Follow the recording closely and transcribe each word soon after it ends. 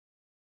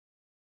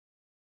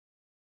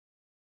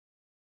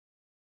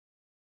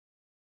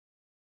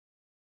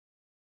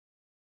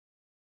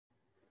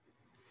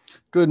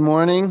Good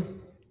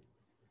morning.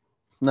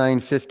 It's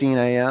 9:15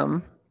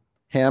 a.m.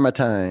 Hammer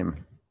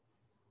time.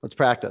 Let's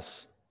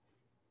practice.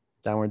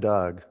 Downward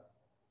dog.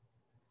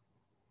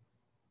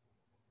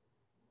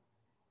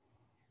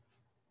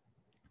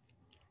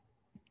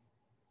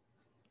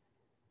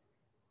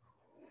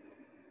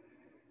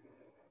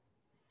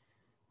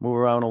 Move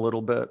around a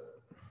little bit.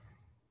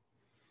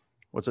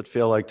 What's it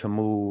feel like to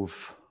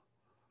move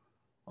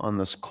on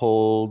this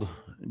cold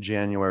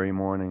January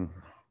morning?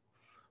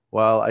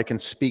 Well, I can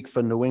speak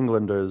for New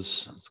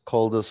Englanders. It's the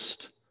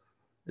coldest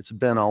it's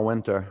been all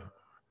winter.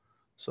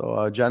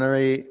 So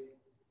generate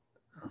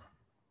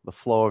the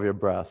flow of your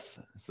breath.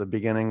 It's the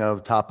beginning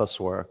of tapas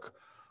work.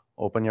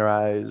 Open your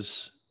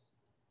eyes,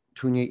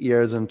 tune your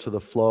ears into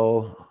the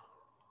flow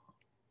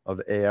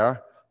of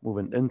air,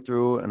 moving in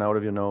through and out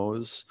of your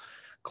nose.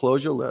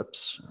 Close your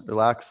lips,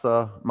 relax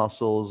the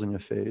muscles in your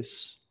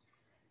face.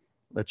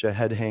 Let your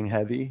head hang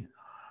heavy.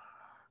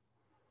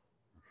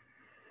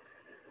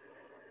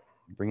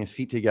 Bring your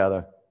feet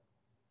together.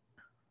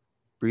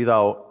 Breathe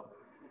out.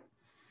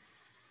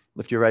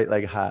 Lift your right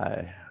leg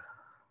high.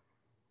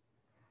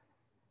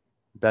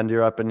 Bend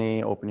your upper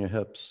knee, open your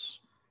hips.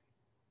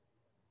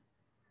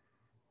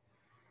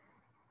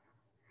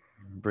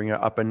 Bring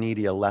your upper knee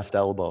to your left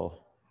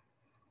elbow.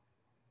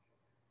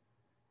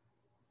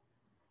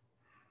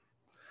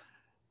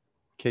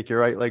 Kick your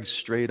right leg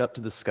straight up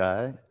to the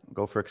sky.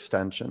 Go for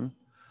extension.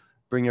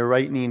 Bring your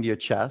right knee into your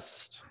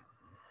chest.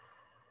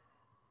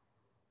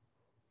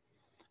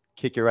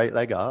 Kick your right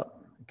leg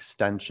up.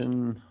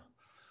 Extension.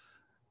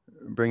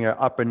 Bring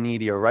your upper knee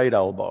to your right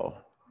elbow.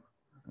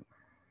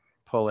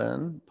 Pull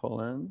in,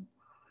 pull in.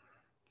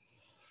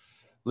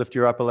 Lift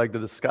your upper leg to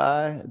the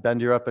sky.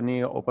 Bend your upper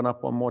knee, open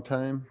up one more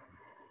time.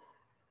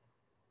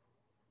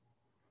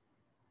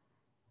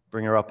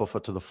 Bring your upper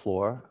foot to the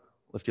floor.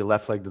 Lift your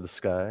left leg to the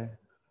sky.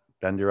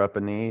 Bend your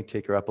upper knee,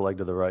 take your upper leg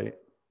to the right.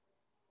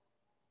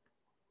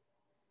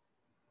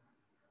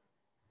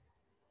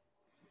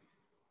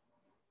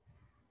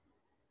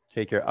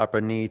 Take your upper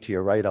knee to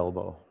your right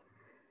elbow.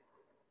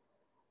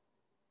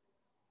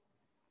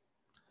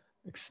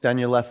 Extend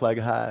your left leg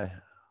high.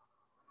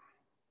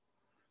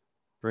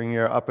 Bring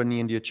your upper knee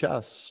into your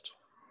chest.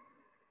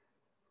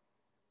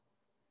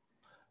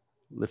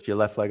 Lift your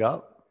left leg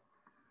up.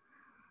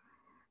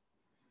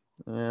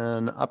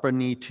 And upper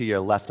knee to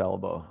your left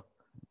elbow.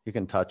 You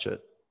can touch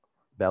it.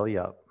 Belly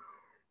up.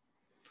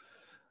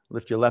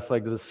 Lift your left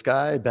leg to the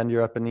sky. Bend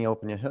your upper knee,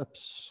 open your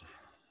hips.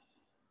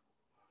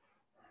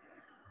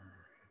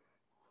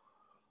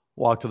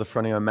 Walk to the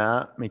front of your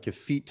mat. Make your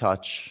feet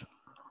touch.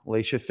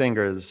 Lace your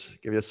fingers.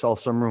 Give yourself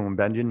some room.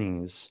 Bend your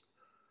knees.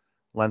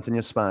 Lengthen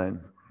your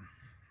spine.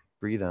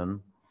 Breathe in.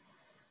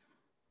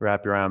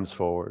 Wrap your arms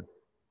forward.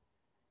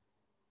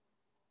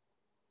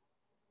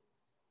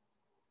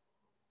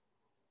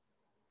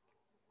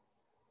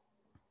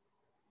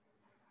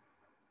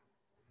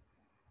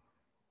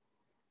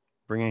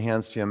 Bring your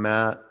hands to your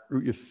mat.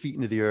 Root your feet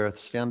into the earth.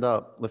 Stand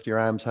up. Lift your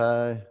arms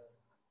high.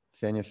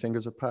 Fan your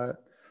fingers apart.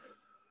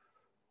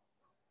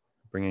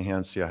 Bring your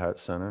hands to your heart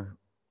center.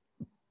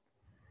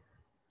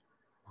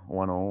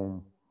 One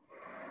Om.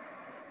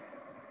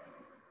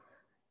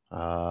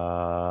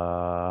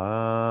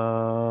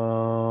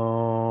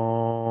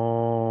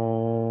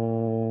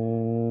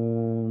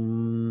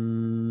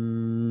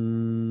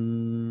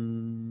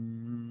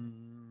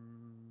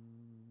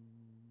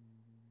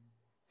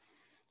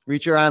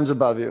 Reach your arms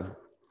above you.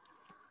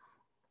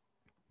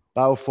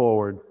 Bow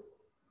forward.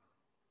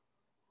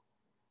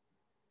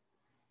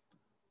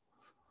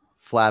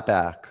 Flat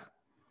back.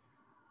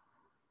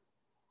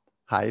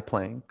 High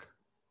plank.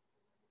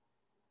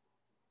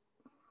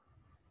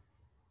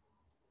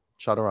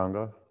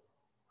 Chaturanga.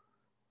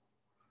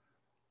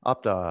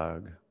 Up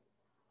dog.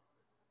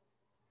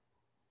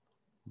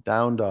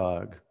 Down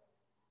dog.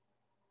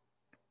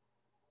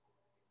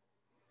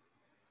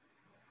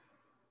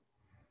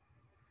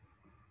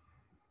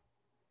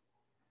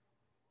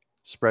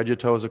 Spread your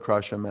toes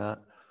across your mat.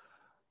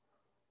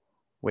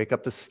 Wake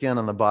up the skin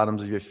on the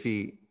bottoms of your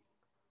feet.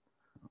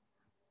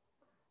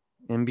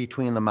 In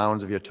between the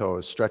mounds of your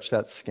toes. Stretch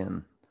that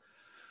skin.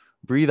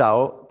 Breathe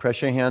out.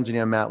 Press your hands on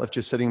your mat. Lift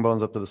your sitting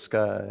bones up to the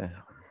sky.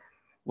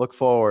 Look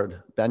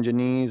forward. Bend your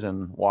knees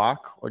and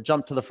walk or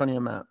jump to the front of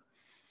your mat.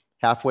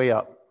 Halfway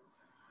up.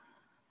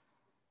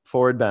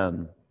 Forward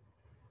bend.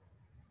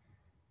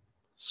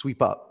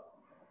 Sweep up.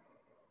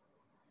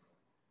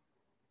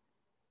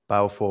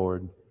 Bow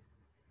forward.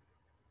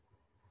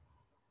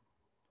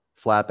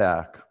 Flat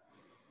back.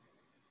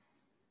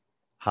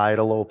 High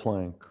to low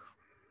plank.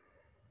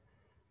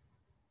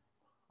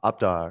 Up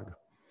dog.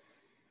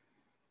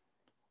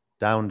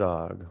 Down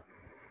dog.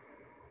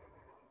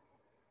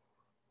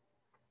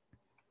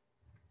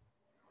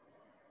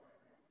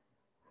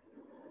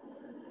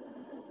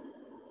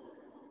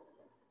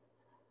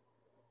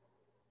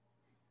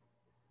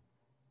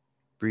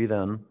 Breathe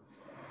in.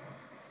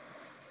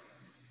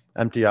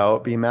 Empty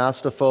out. Be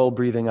masterful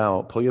breathing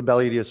out. Pull your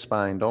belly to your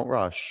spine. Don't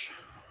rush.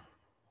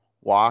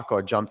 Walk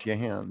or jump to your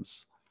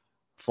hands.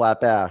 Flat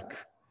back.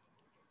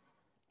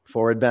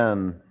 Forward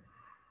bend.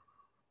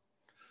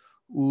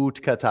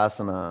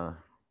 Utkatasana.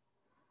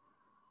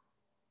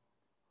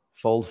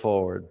 Fold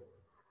forward.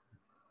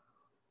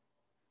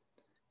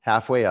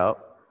 Halfway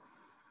up.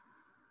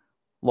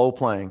 Low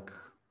plank.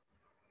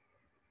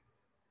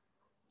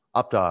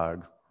 Up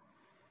dog.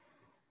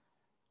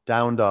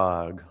 Down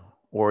dog.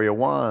 Warrior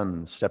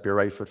one. Step your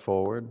right foot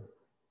forward.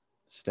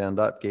 Stand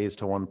up, gaze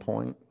to one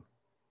point.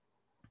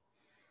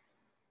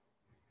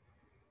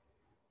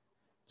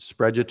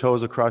 Spread your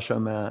toes across your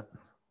mat.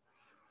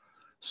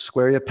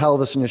 Square your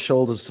pelvis and your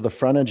shoulders to the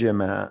front edge of your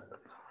mat.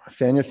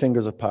 Fan your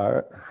fingers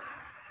apart.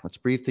 Let's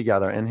breathe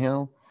together.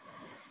 Inhale.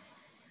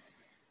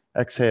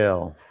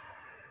 Exhale.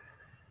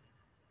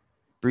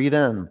 Breathe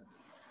in.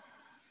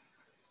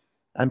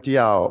 Empty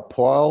out.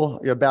 Pull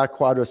your back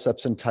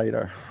quadriceps in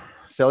tighter.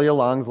 Fill your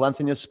lungs.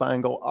 Lengthen your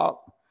spine. Go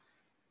up.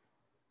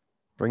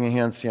 Bring your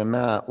hands to your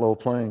mat. Low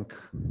plank.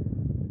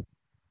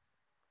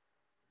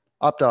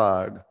 Up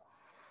dog.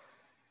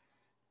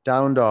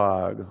 Down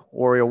dog.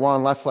 Warrior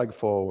one. Left leg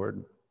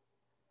forward.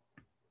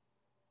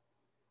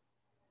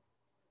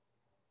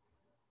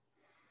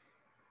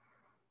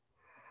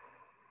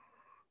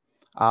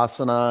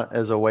 Asana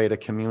is a way to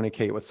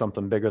communicate with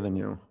something bigger than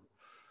you.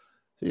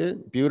 See,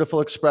 beautiful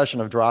expression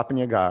of dropping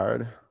your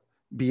guard,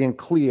 being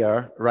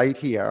clear right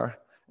here,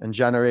 and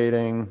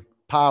generating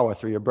power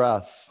through your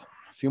breath.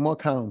 A few more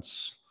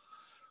counts.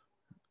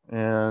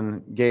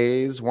 And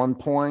gaze, one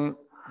point.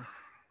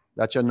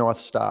 That's your North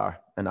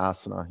Star in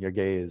asana, your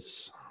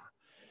gaze.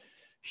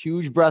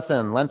 Huge breath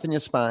in, lengthen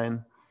your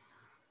spine.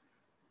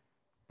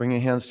 Bring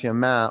your hands to your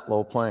mat,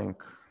 low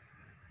plank.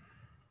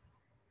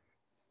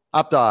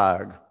 Up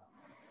dog.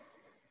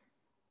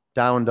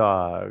 Down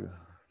dog.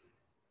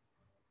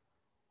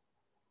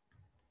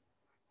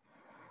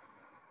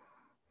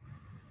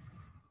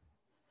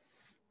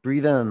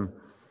 Breathe in.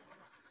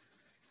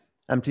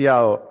 Empty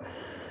out.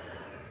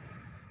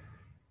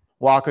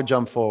 Walk or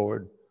jump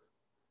forward.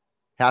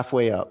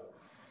 Halfway up.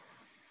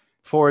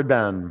 Forward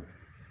bend.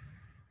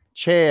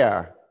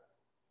 Chair.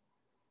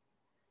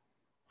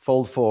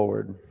 Fold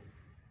forward.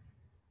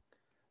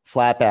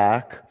 Flat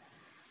back.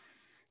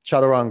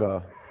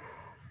 Chaturanga.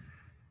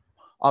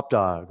 Up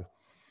dog.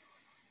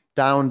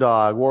 Down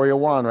dog. Warrior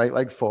one, right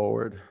leg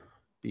forward.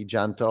 Be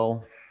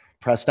gentle.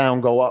 Press down,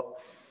 go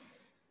up.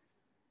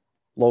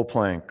 Low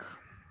plank.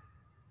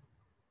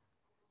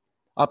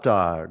 Up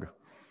dog.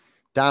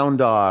 Down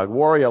dog.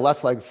 Warrior,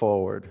 left leg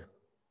forward.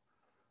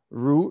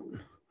 Root.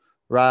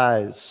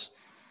 Rise.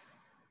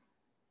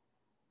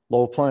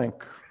 Low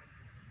plank.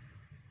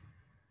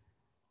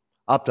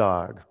 Up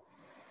dog.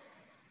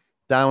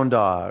 Down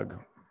dog.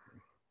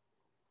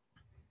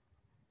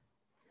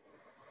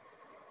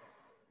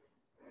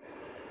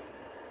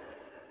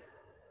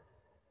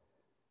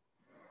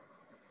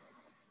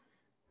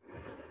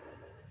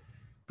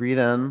 Breathe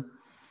in.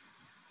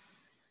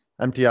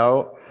 Empty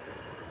out.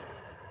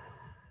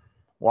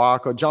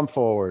 Walk or jump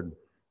forward.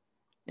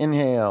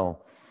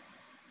 Inhale.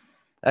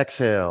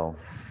 Exhale.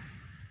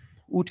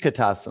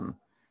 Utkatasana.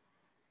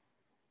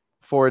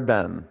 Forward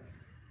bend.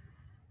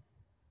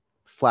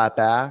 Flat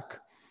back.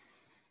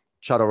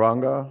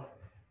 Chaturanga.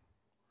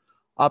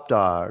 Up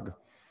dog.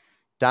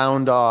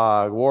 Down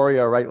dog.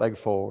 Warrior, right leg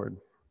forward.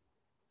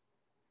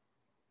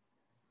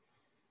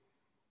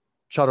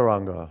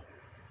 Chaturanga.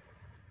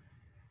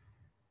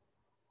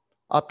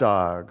 Up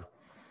dog.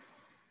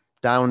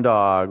 Down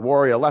dog.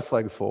 Warrior, left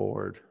leg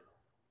forward.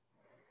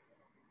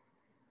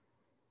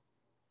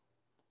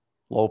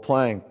 Low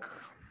plank.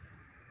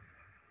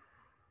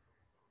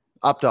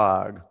 Up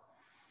dog.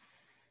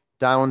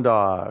 Down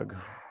dog.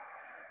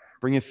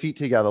 Bring your feet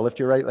together. Lift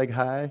your right leg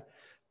high.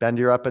 Bend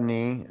your upper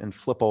knee and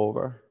flip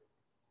over.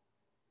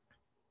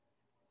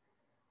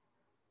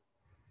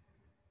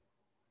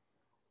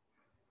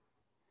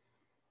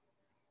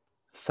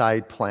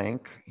 Side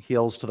plank.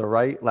 Heels to the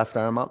right. Left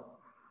arm up.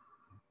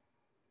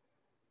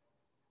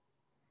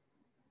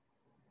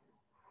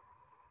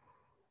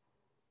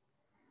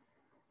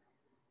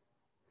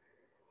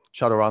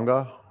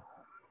 Chaturanga.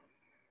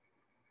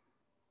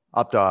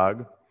 Up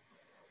dog.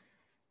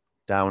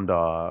 Down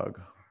dog.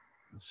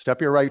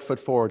 Step your right foot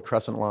forward,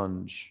 crescent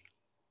lunge.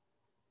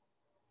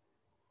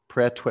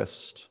 Prayer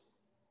twist.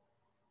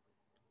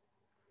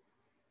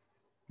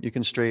 You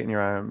can straighten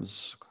your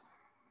arms.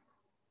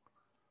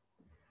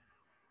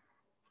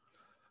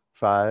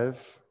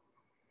 5,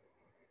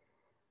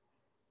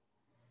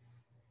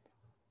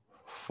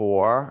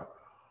 4,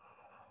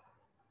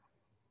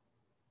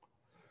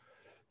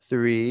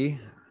 3,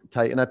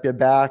 tighten up your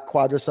back,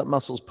 quadricep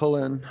muscles pull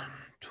in.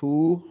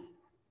 2,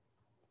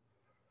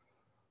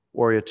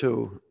 warrior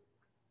 2.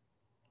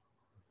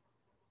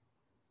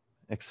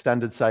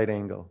 Extended side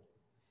angle.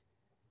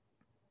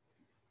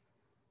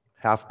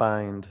 Half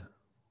bind.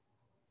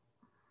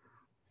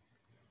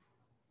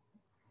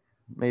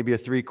 Maybe a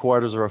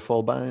 3/4 or a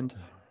full bind.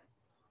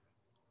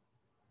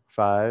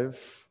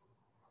 5,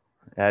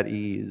 at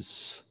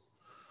ease.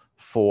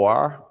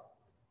 4,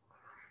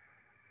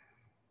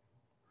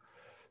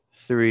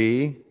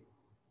 3,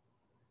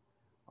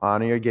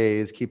 honor your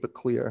gaze, keep it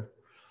clear.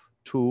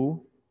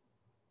 2,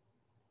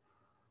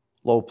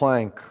 low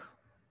plank.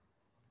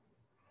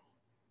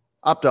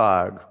 Up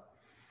dog.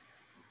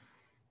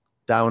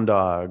 Down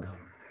dog.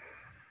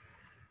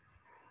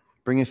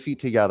 Bring your feet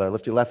together.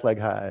 Lift your left leg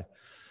high.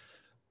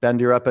 Bend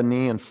your upper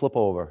knee and flip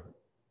over.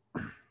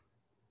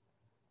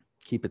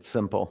 Keep it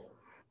simple.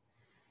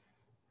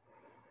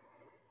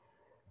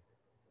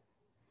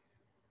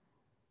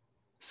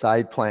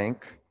 Side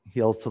plank.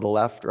 Heels to the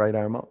left, right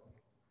arm up.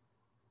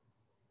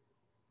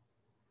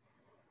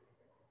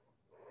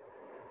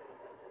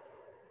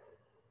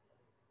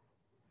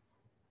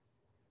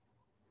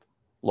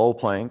 Low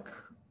plank.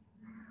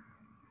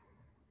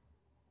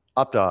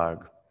 Up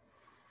dog.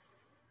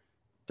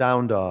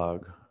 Down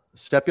dog.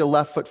 Step your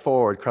left foot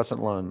forward,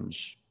 crescent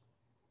lunge.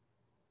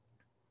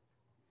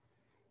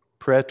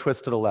 Prayer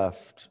twist to the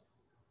left.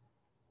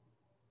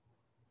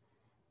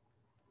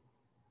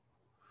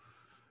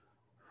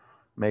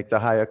 Make the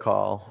higher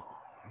call.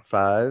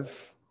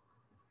 5,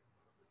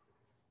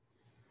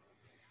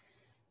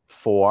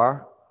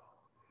 4,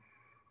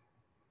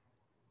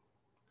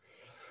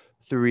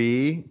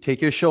 3.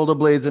 Take your shoulder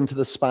blades into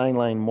the spine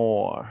line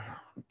more.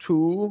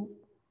 2.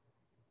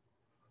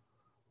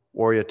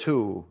 Warrior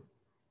 2.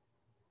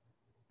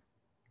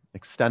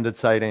 Extended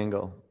side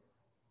angle.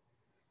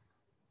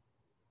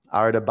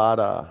 Ardha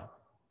Baddha.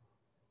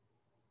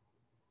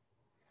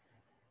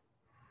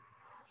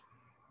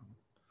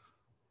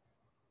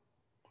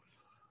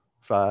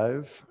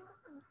 5.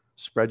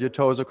 Spread your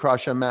toes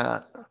across your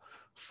mat.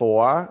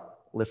 4.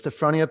 Lift the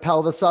front of your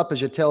pelvis up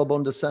as your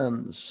tailbone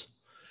descends.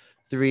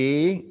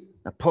 3.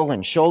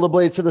 Pulling shoulder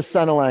blades to the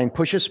center line.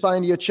 Push your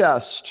spine to your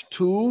chest.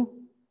 2.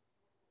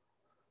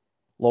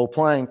 Low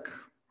plank.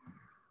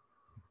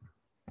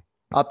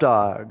 Up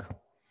dog.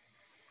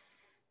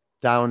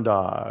 Down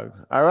dog.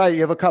 All right,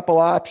 you have a couple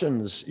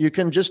options. You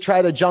can just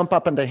try to jump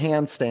up into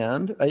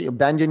handstand. You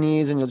bend your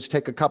knees and you'll just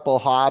take a couple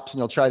hops and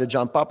you'll try to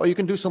jump up. Or you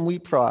can do some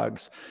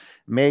leapfrogs.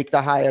 Make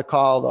the higher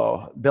call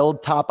though.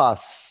 Build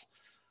tapas.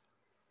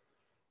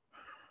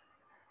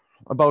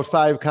 About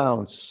 5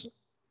 counts.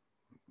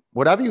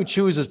 Whatever you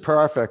choose is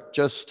perfect.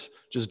 Just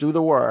do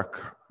the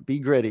work. Be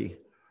gritty.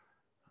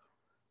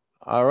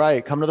 All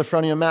right, come to the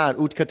front of your mat.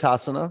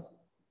 Utkatasana.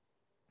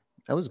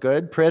 That was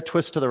good. Prayer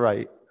twist to the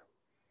right.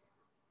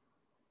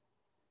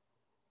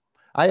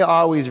 I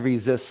always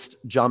resist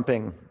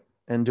jumping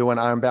and doing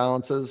arm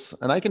balances,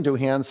 and I can do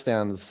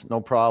handstands, no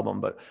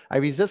problem, but I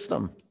resist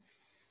them.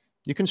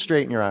 You can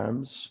straighten your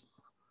arms.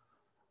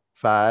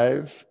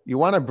 5, you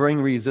want to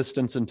bring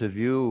resistance into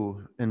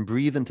view and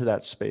breathe into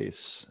that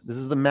space. This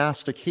is the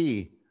master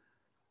key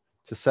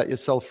to set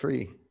yourself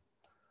free.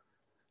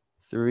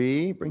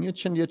 3, bring your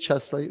chin to your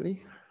chest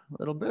slightly, a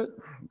little bit.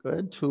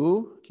 Good.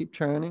 2, keep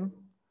turning.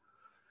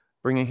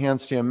 Bring your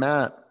hands to your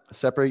mat.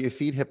 Separate your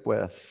feet hip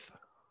width.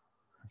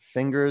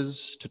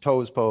 Fingers to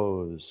toes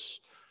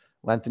pose.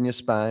 Lengthen your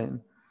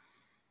spine.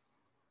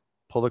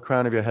 Pull the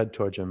crown of your head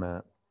towards your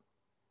mat.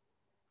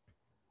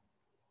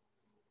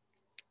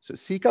 So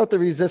seek out the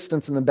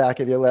resistance in the back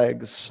of your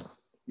legs.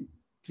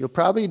 You'll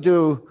probably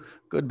do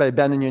good by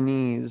bending your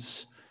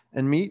knees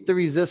and meet the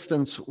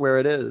resistance where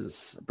it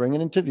is. Bring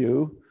it into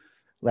view,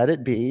 let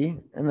it be,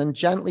 and then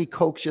gently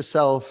coax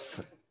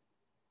yourself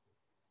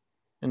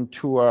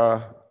into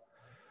a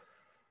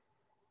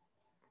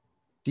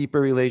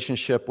deeper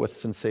relationship with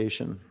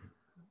sensation.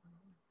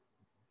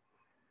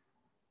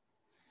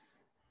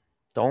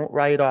 Don't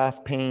write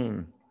off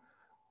pain.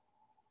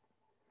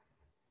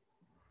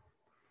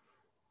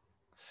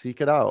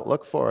 Seek it out.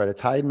 Look for it. It's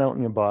hiding out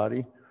in your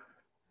body.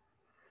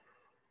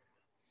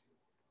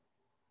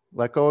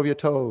 Let go of your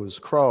toes.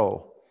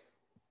 Crow.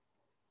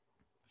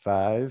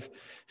 5.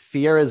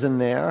 Fear is in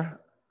there.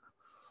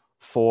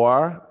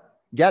 4.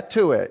 Get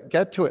to it.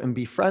 Get to it and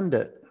befriend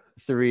it.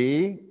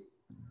 3.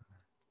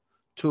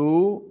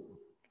 2.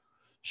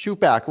 Shoot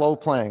back. Low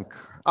plank.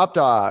 Up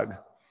dog.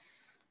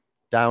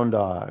 Down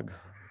dog.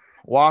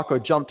 Walk or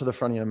jump to the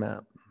front of your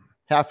mat.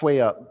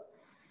 Halfway up.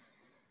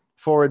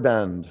 Forward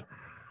bend.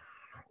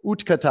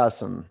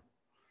 Utkatasana.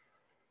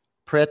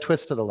 Prayer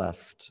twist to the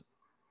left.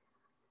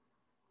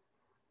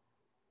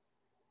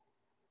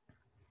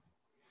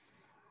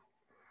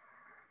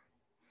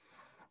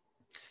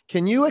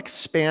 Can you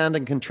expand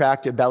and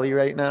contract your belly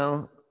right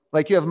now?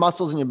 Like you have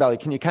muscles in your belly.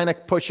 Can you kind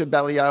of push your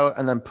belly out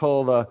and then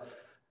pull the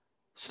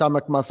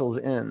stomach muscles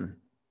in?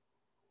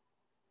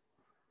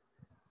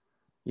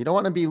 You don't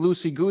want to be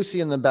loosey-goosey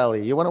in the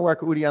belly. You want to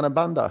work Uddiyana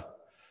Bandha.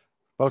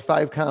 About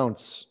 5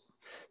 counts.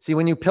 See,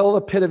 when you pull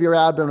the pit of your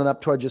abdomen up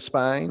towards your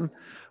spine,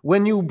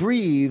 when you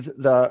breathe,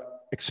 the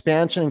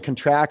expansion and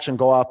contraction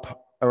go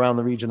up around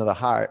the region of the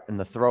heart and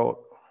the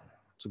throat.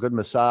 It's a good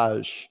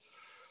massage.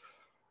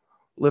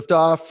 Lift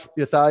off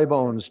your thigh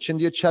bones, chin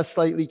to your chest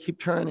slightly,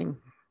 keep turning.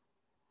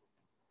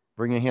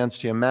 Bring your hands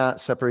to your mat,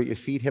 separate your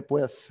feet hip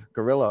width,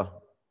 gorilla.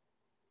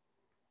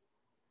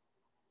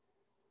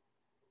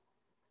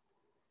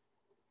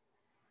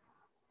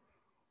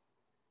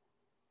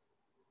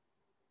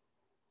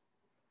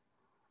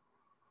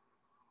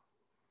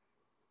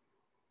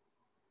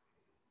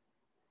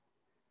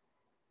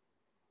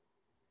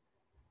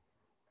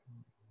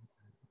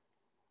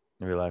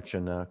 Relax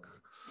your neck.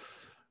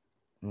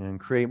 And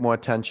create more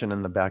tension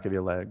in the back of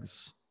your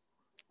legs.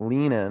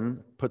 Lean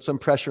in, put some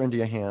pressure into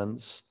your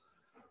hands.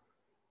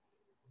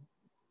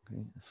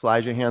 Okay.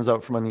 Slide your hands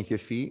out from underneath your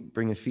feet.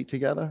 Bring your feet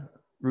together.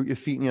 Root your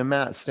feet in your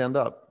mat. Stand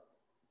up.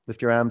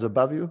 Lift your arms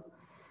above you.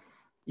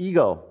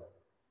 Eagle.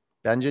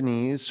 Bend your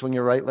knees. Swing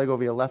your right leg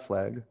over your left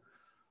leg.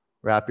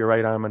 Wrap your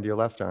right arm under your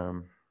left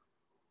arm.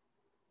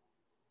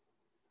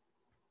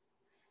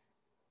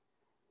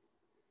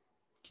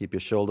 Keep your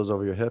shoulders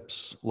over your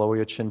hips. Lower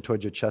your chin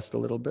towards your chest a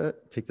little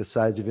bit. Take the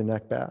sides of your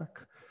neck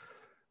back.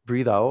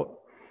 Breathe out.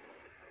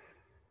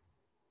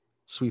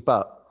 Sweep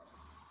up.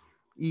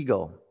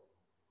 Eagle.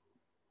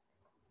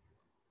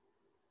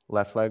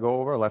 Left leg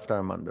over, left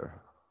arm under.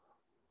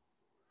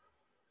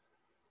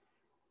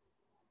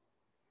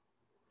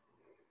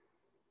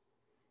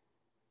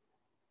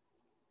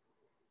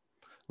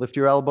 Lift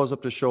your elbows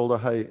up to shoulder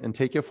height and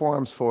take your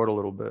forearms forward a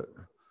little bit.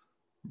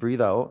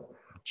 Breathe out.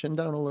 Chin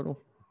down a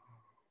little.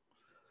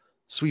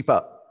 Sweep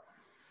up.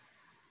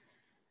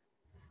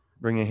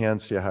 Bring your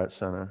hands to your heart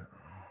center.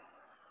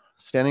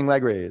 Standing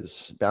leg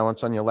raise.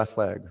 Balance on your left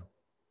leg.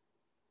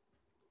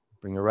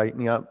 Bring your right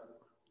knee up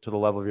to the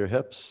level of your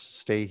hips.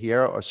 Stay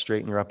here or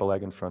straighten your upper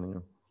leg in front of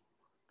you.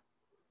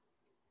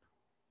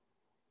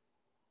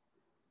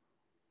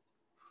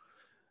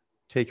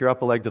 Take your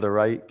upper leg to the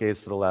right,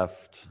 gaze to the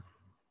left.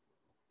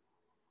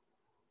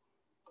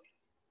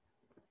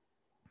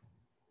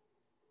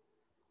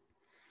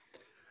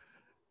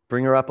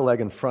 Bring your upper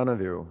leg in front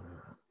of you.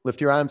 Lift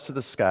your arms to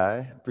the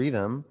sky. Breathe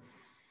in.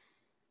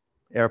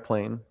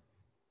 Airplane.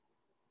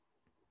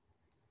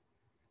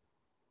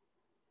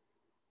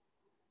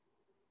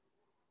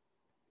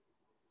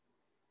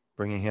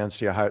 Bring your hands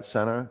to your heart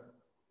center.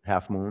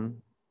 Half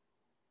moon.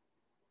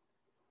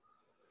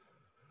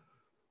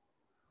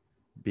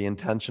 Be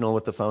intentional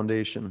with the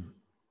foundation.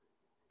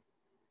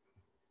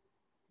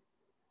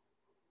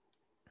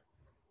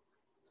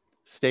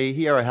 Stay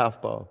here a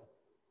half bow.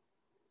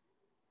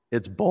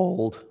 It's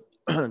bold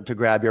to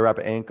grab your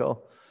upper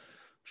ankle.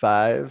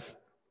 5.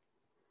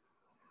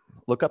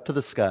 Look up to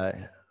the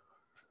sky.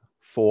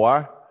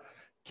 4.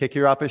 Kick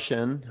your upper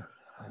shin.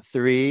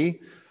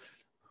 3.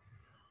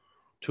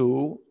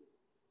 2.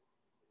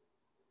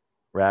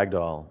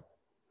 Ragdoll.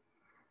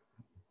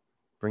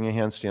 Bring your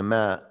hands to your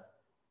mat.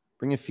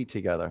 Bring your feet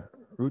together.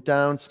 Root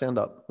down, stand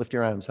up. Lift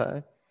your arms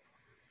high.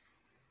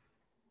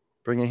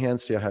 Bring your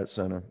hands to your heart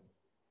center.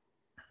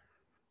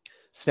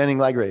 Standing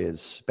leg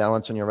raise.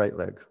 Balance on your right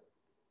leg.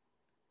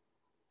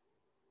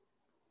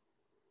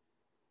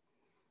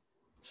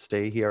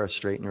 Stay here or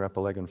straighten your upper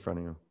leg in front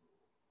of you.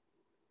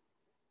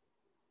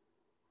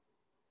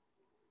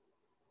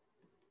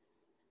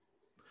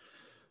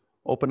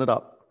 Open it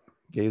up.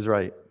 Gaze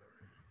right.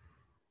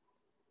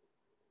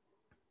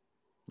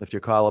 Lift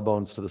your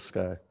collarbones to the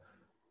sky.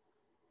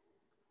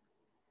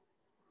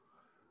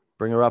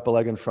 Bring your upper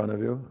leg in front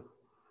of you.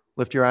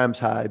 Lift your arms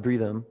high.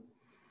 Breathe in.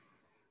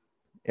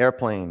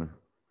 Airplane.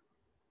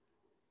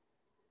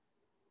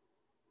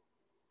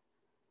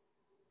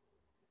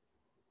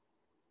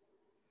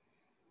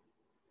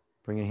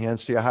 Bring your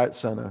hands to your heart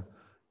center.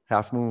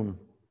 Half moon.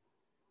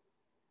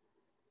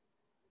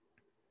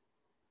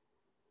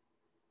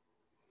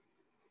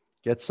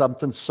 Get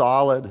something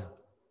solid,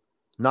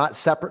 not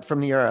separate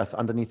from the earth,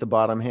 underneath the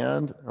bottom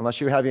hand, unless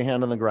you have your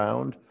hand on the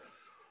ground.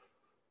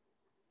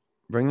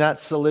 Bring that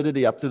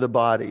solidity up through the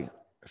body.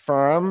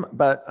 Firm,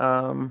 but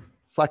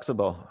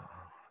flexible.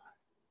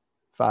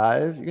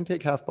 5, you can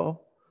take half bow.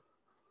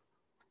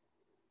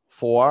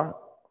 4,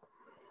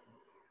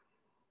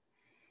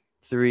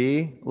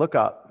 3, look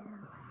up.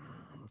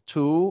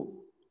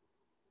 2,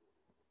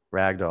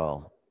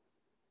 ragdoll.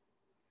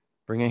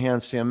 Bring your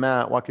hands to your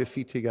mat, walk your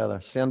feet together,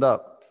 stand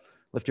up,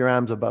 lift your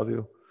arms above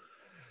you.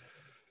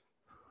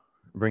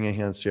 Bring your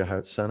hands to your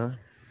heart center.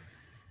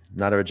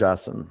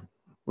 Nadarajasana.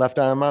 Left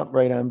arm up,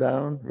 right arm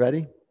down.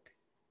 Ready?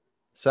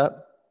 Set.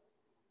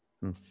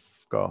 And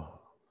go.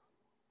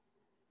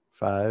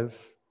 5.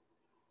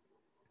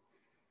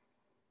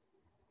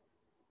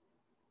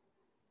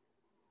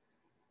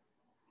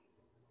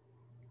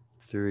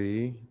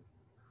 3.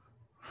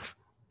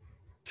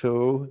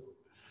 2.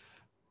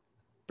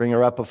 Bring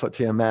your upper foot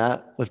to your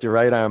mat. Lift your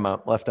right arm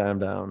up, left arm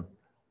down.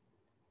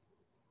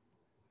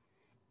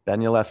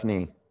 Bend your left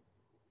knee.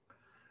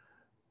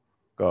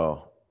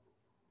 Go.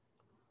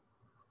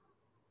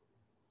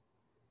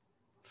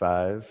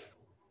 5.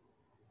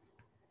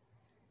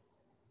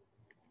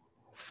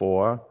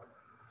 4.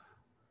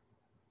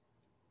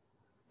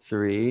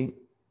 3.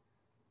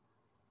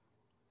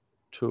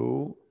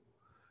 2.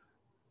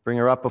 Bring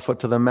your upper foot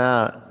to the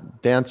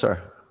mat.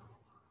 Dancer.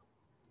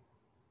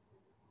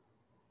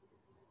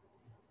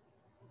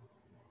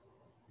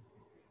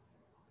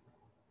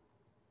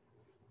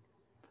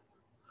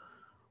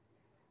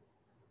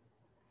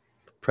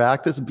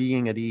 Practice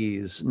being at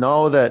ease.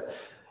 Know that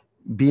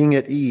being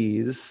at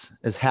ease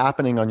is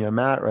happening on your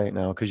mat right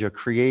now because you're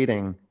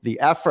creating the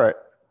effort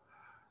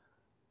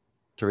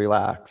to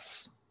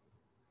relax.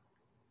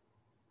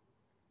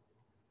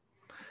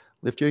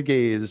 Lift your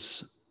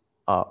gaze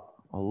up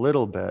a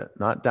little bit,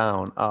 not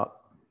down,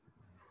 up.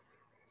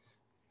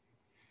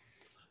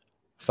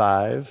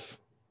 5.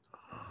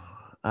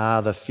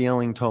 The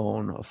feeling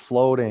tone of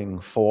floating.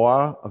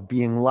 4, of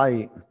being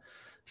light.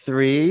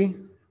 3,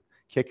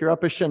 kick your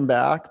upper shin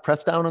back,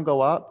 press down and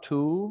go up.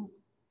 2,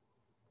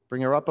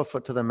 bring your upper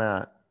foot to the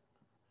mat.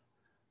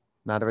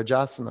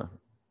 Nadarajasana.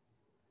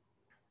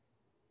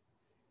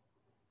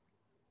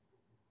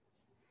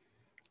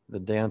 The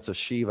dance of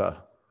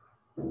Shiva.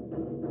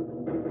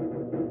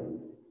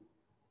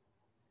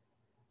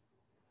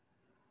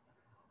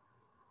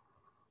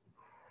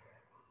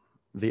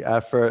 The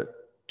effort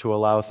to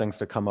allow things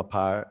to come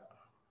apart.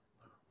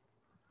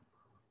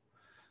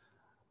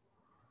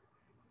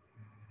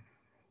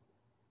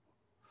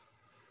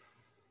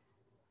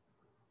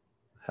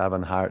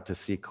 Having heart to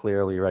see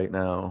clearly right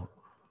now,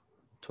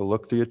 to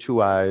look through your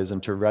 2 eyes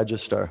and to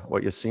register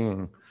what you're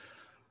seeing.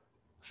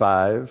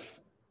 5,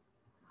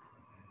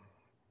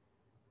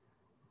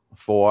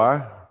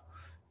 4,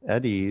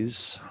 at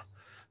ease.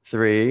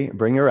 3,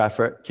 bring your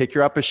effort, kick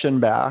your upper shin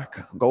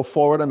back, go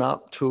forward and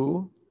up.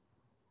 2,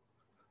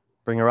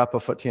 bring your upper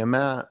foot to your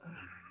mat.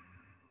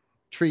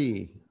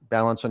 Tree,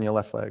 balance on your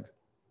left leg.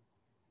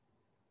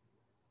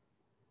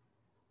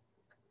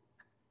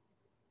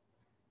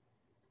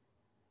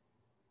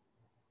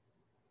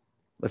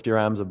 Lift your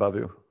arms above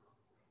you.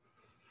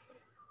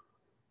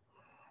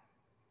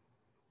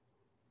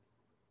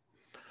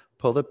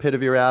 Pull the pit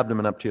of your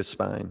abdomen up to your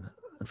spine.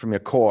 And from your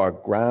core,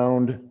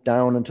 ground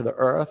down into the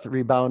earth,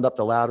 rebound up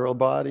the lateral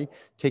body.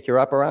 Take your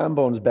upper arm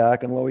bones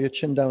back and lower your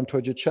chin down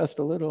towards your chest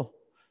a little.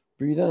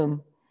 Breathe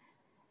in.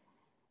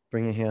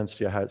 Bring your hands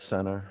to your heart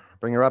center.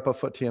 Bring your upper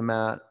foot to your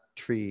mat.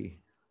 Tree.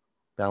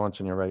 Balance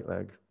on your right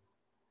leg.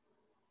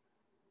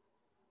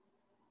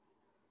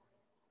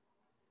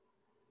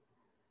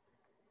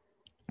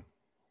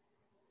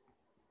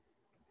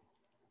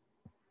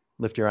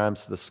 Lift your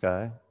arms to the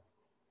sky.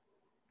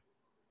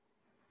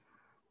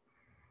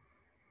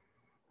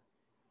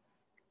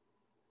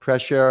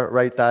 Press your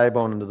right thigh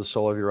bone into the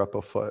sole of your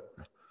upper foot.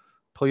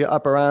 Pull your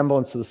upper arm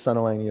bones to the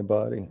center line of your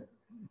body.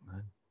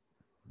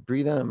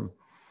 Breathe in.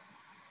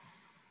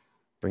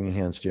 Bring your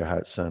hands to your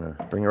heart center.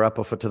 Bring your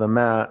upper foot to the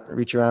mat.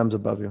 Reach your arms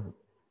above you.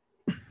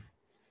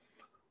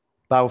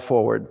 Bow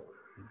forward.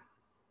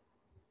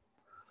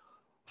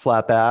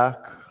 Flat back.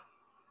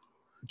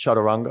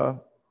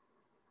 Chaturanga.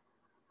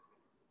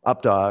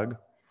 Up dog.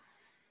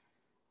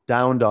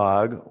 Down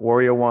dog.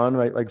 Warrior 1,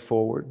 right leg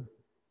forward.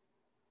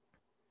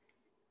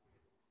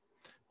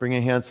 Bring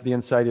your hands to the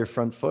inside of your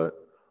front foot.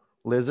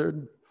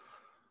 Lizard.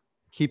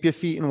 Keep your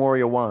feet in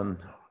warrior 1.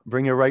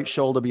 Bring your right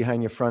shoulder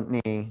behind your front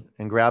knee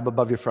and grab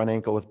above your front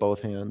ankle with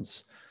both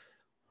hands.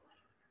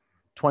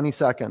 20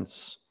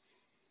 seconds.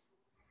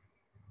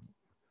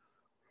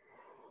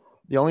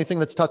 The only thing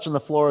that's touching the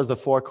floor is the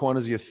 4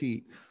 corners of your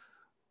feet.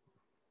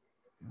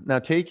 Now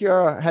take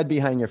your head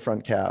behind your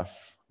front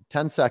calf.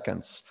 10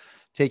 seconds.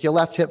 Take your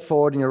left hip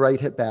forward and your right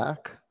hip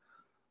back.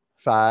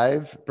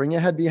 5. Bring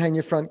your head behind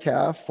your front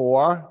calf.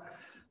 4,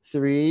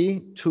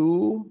 3,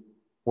 2,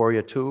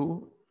 warrior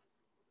 2.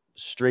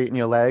 Straighten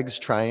your legs,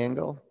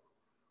 triangle.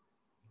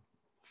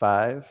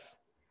 5,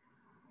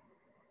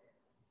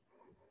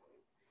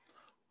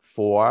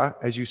 4.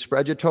 As you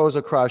spread your toes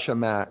across your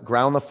mat,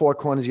 ground the 4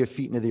 corners of your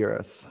feet into the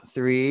earth.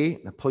 3,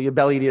 pull your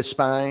belly to your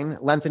spine,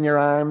 lengthen your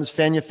arms,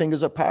 fan your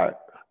fingers apart.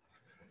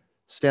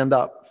 Stand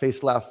up,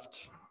 face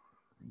left.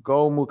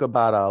 Go Mukha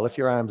Baddha, lift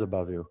your arms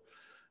above you.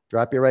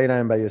 Drop your right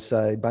arm by your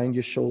side, bind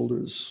your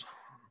shoulders.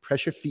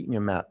 Press your feet in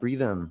your mat,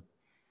 breathe in.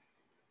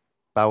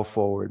 Bow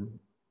forward.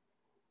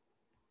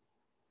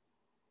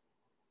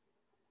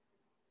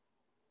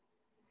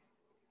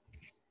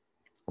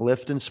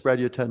 Lift and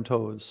spread your 10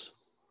 toes.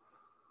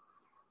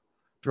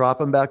 Drop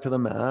them back to the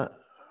mat.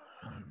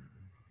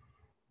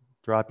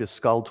 Drop your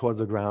skull towards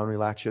the ground.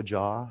 Relax your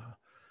jaw.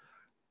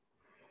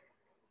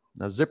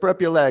 Now zipper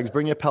up your legs.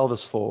 Bring your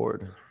pelvis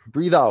forward.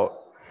 Breathe out.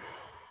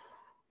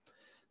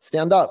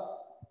 Stand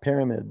up.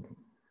 Pyramid.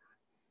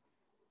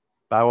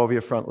 Bow over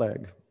your front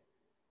leg.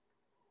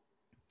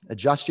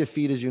 Adjust your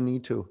feet as you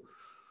need to.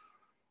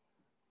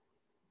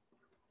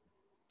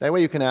 That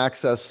way you can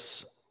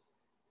access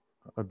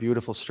a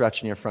beautiful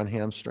stretch in your front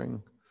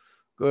hamstring.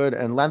 Good.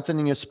 And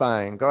lengthening your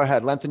spine. Go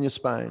ahead. Lengthen your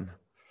spine.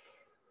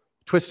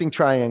 Twisting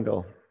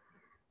triangle.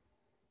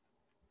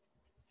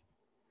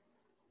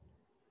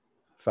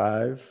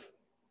 5,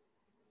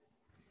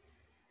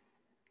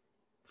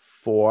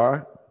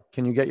 4.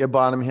 Can you get your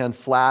bottom hand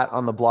flat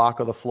on the block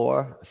of the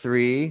floor?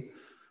 3.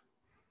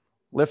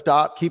 Lift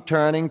up. Keep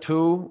turning.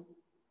 2.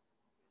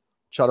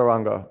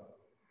 Chaturanga.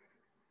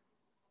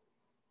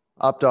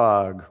 Up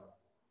dog.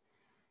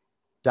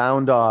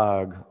 Down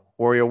dog.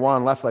 Warrior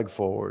 1, left leg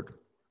forward.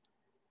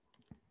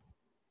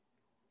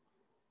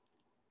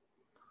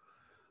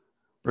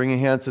 Bring your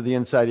hands to the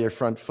inside of your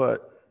front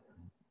foot.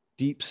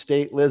 Deep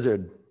state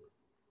lizard.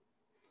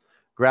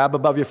 Grab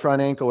above your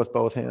front ankle with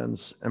both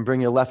hands and bring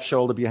your left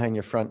shoulder behind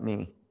your front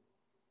knee.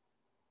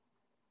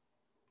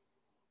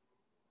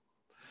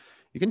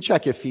 You can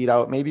check your feet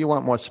out. Maybe you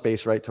want more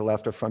space right to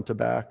left or front to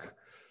back.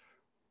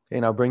 Okay,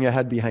 now bring your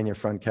head behind your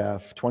front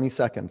calf. 20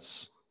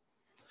 seconds.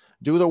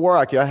 Do the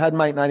work. Your head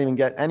might not even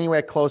get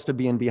anywhere close to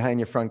being behind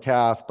your front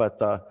calf, but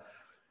the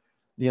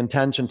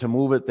intention to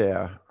move it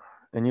there.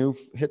 And you've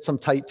hit some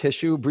tight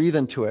tissue, breathe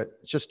into it.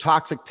 It's just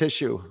toxic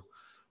tissue.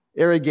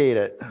 Irrigate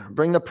it.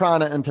 Bring the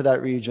prana into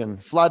that region.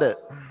 Flood it.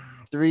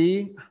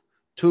 3,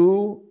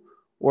 2,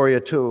 warrior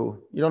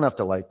 2. You don't have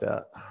to like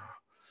that.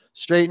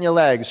 Straighten your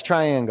legs,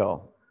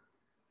 triangle.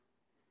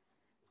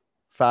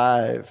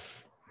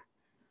 5.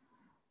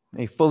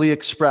 A fully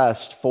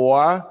expressed.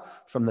 4,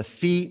 from the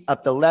feet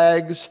up the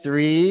legs.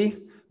 3,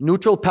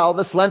 neutral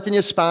pelvis, lengthen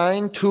your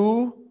spine.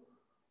 2,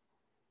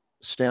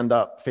 stand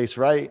up, face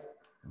right.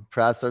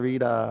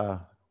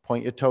 Prasarita,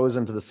 point your toes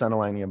into the center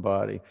line of your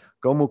body.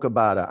 Go Mukha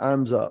Baddha,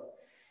 arms up,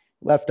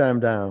 left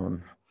arm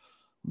down.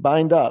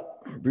 Bind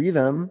up, breathe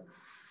in,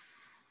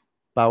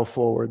 bow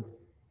forward.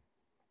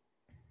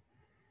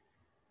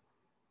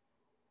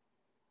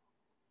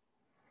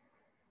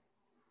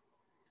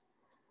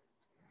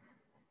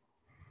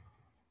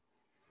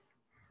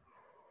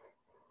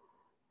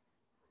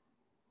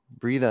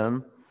 Breathe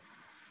in,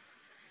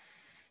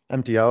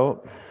 empty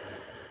out,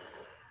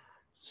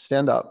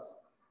 stand up.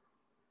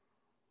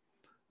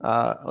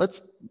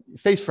 Let's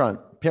face front,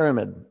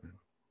 pyramid.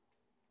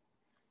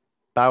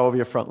 Bow over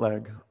your front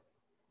leg.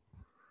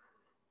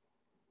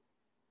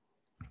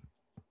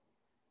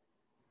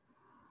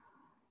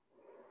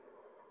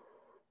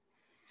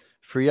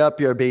 Free up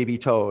your baby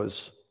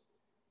toes.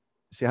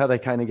 See how they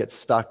kind of get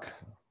stuck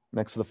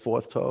next to the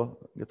fourth toe?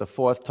 Get the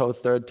fourth toe,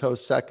 third toe,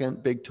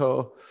 second, big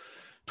toe,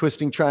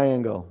 twisting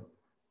triangle.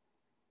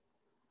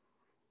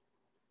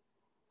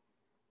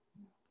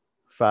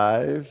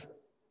 5.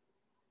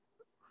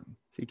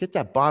 So you get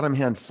that bottom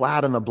hand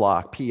flat on the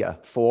block, Pia.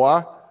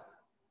 4.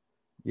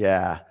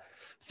 Yeah.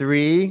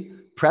 3,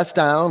 press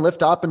down,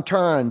 lift up and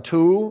turn.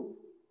 2,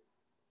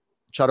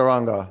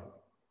 chaturanga.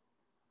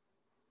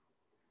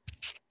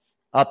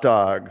 Up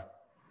dog.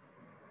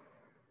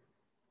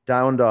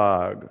 Down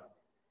dog.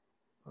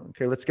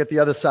 Okay, let's get the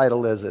other side of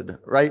lizard.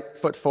 Right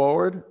foot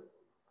forward.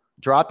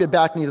 Drop your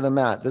back knee to the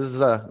mat. This is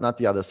not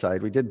the other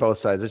side. We did both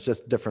sides. It's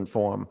just different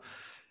form.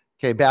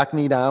 Okay, back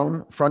knee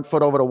down. Front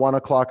foot over to 1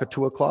 o'clock or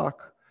 2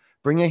 o'clock.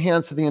 Bring your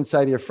hands to the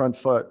inside of your front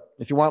foot.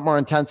 If you want more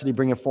intensity,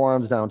 bring your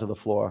forearms down to the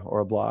floor or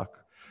a block.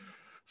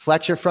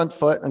 Flex your front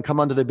foot and come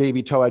onto the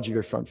baby toe edge of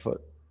your front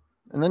foot.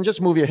 And then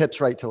just move your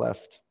hips right to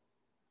left.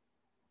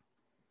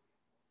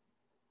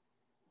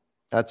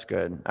 That's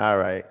good. All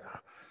right.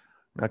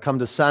 Now come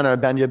to center,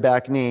 bend your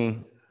back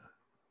knee.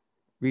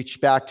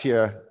 Reach back to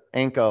your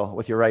ankle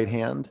with your right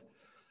hand.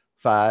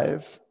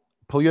 5.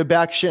 Pull your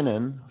back shin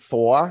in.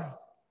 4.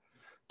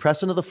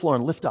 Press into the floor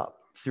and lift up.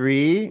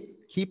 3.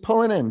 Keep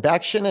pulling in.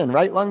 Back shin in.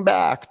 Right lung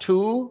back.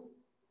 2.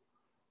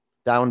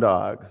 Down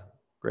dog.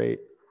 Great.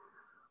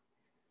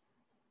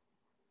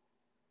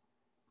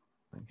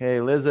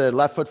 Okay, lizard.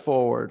 Left foot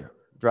forward.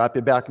 Drop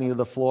your back knee to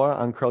the floor.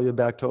 Uncurl your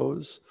back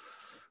toes.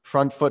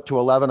 Front foot to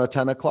 11 or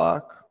 10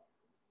 o'clock.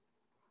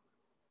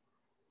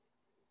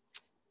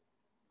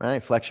 All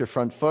right, flex your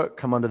front foot.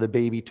 Come under the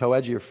baby toe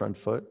edge of your front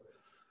foot.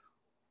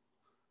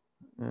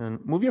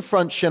 And move your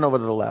front shin over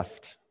to the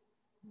left.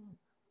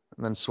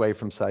 And then sway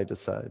from side to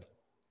side.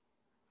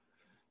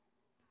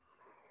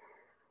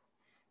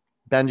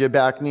 Bend your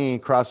back knee,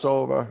 cross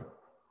over.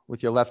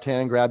 With your left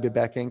hand, grab your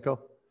back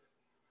ankle.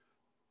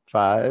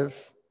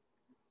 5.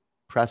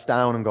 Press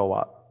down and go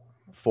up.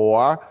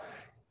 4.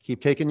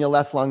 Keep taking your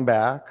left lung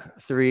back.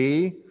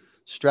 3.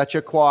 Stretch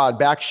your quad.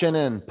 Back shin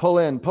in. Pull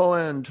in, pull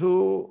in.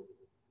 2.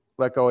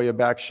 Let go of your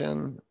back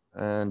shin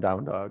and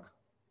down dog.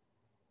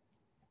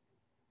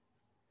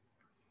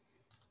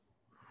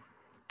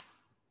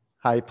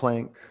 High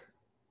plank.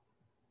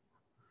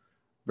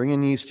 Bring your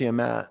knees to your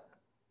mat.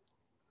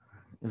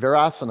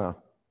 Virasana.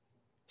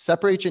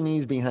 Separate your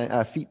knees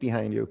behind, feet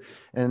behind you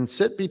and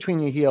sit between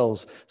your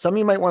heels. Some of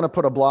you might want to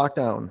put a block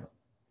down.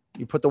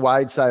 You put the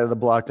wide side of the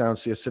block down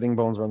so your sitting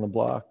bones are on the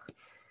block.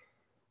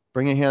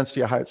 Bring your hands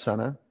to your heart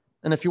center.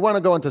 And if you want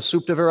to go into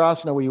Supta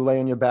Virasana where you lay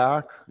on your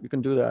back, you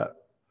can do that.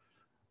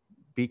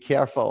 Be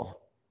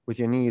careful with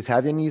your knees.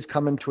 Have your knees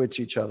come in towards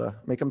each other.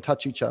 Make them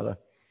touch each other.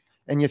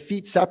 And your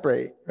feet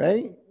separate,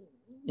 right?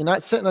 You're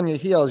not sitting on your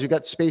heels. You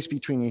got space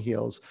between your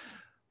heels.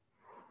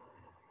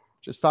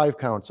 Just 5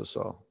 counts or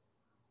so.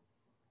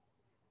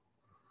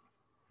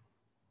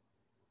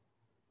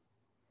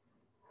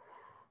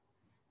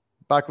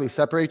 Buckley,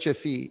 separate your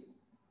feet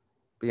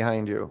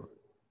behind you.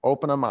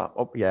 Open them up.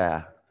 Oh,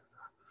 yeah.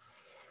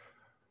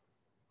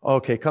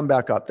 Okay, come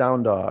back up.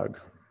 Down dog.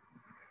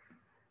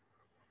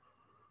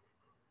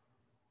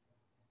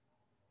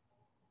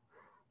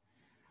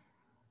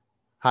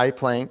 High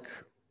plank.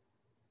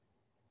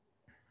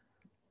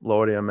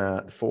 Lower to your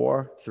mat.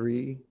 4,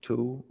 3,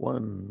 2,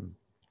 1.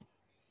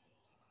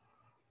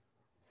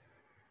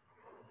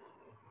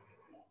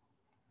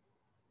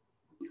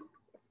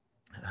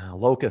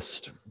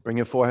 Locust. Bring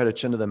your forehead or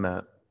chin to the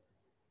mat.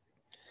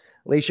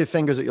 Lace your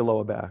fingers at your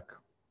lower back.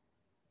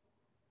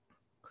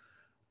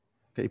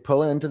 Okay,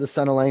 pull into the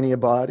center line of your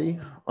body.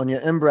 On your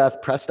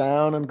in-breath, press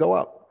down and go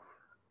up.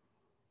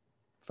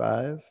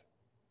 5.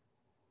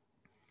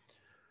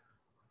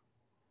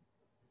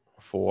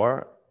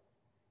 4.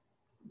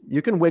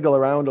 You can wiggle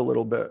around a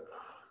little bit.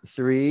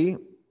 3.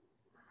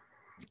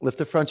 Lift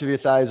the front of your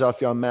thighs off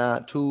your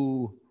mat.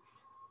 2.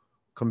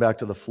 Come back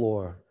to the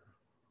floor.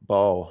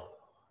 Bow.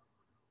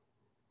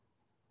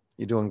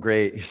 You're doing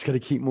great. You just got to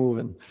keep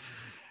moving.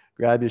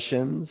 Grab your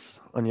shins.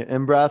 On your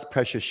in-breath,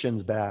 press your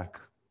shins back.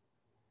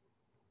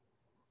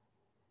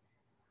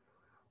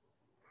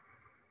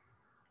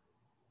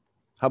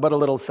 How about a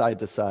little side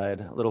to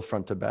side, a little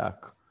front to back?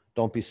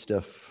 Don't be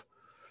stiff.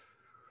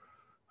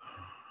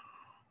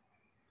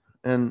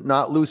 And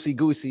not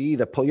loosey-goosey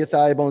either. Pull your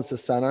thigh bones to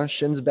center,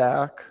 shins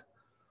back.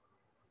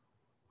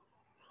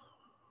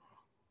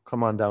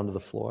 Come on down to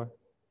the floor.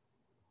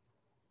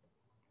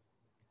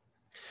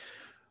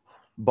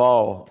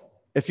 Bow.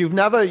 If you've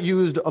never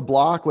used a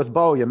block with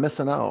bow, you're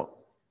missing out.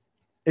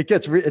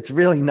 It's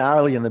really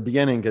gnarly in the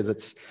beginning because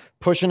it's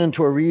pushing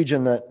into a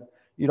region that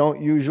you don't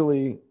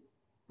usually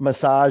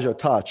massage or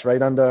touch,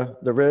 right under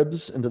the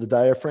ribs, into the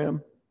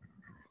diaphragm.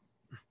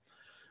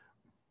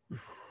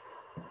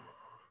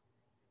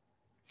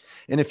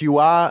 And if you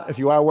are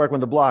working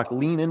with the block,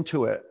 lean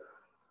into it.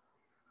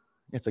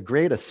 It's a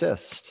great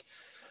assist.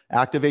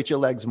 Activate your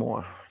legs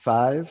more.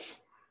 5,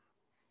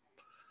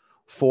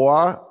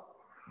 4,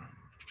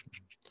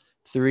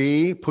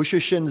 3, push your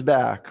shins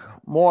back.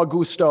 More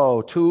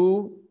gusto.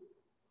 2,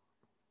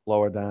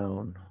 lower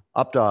down.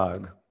 Up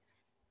dog.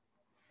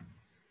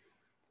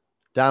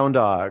 Down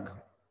dog.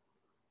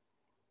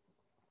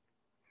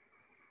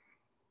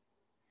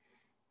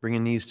 Bring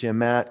your knees to your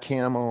mat.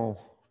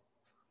 Camel.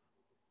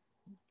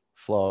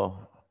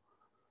 Flow.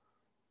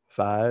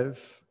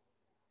 5,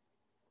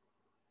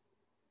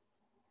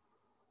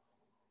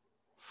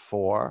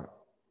 4,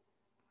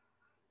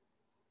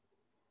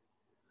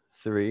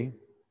 3.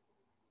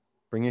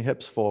 Bring your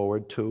hips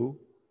forward. 2.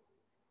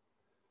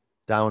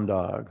 Down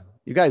dog.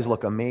 You guys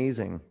look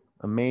amazing.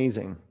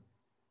 Amazing.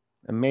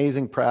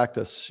 Amazing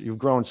practice. You've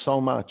grown so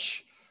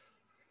much.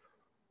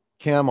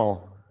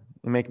 Camel.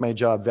 You make my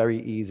job very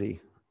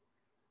easy.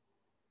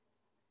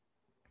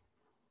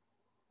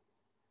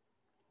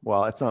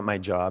 Well, it's not my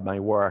job, my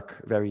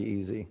work, very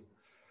easy.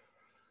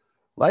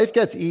 Life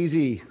gets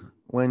easy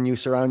when you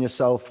surround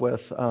yourself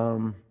with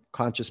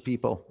conscious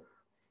people.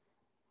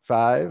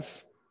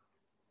 5,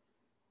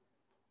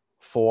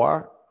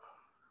 4,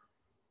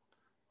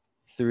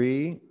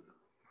 3,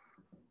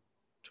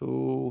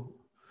 2,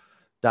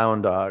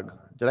 down dog.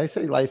 Did I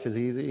say life is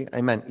easy?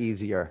 I meant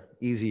easier,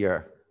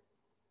 easier.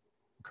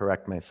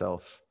 Correct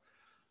myself.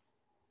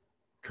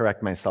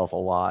 Correct myself a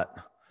lot.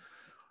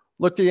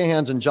 Look to your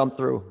hands and jump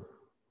through.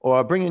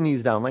 Or bring your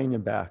knees down, lay on your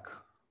back.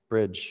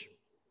 Bridge.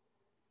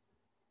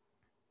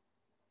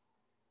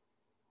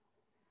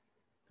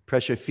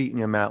 Press your feet in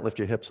your mat, lift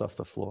your hips off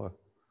the floor.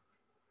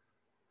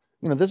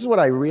 You know, this is what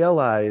I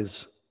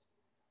realize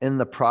in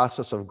the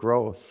process of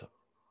growth.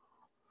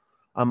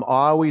 I'm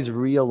always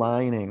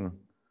realigning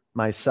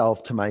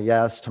myself to my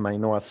yes, to my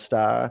North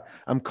Star.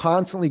 I'm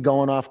constantly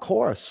going off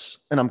course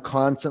and I'm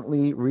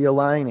constantly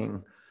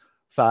realigning.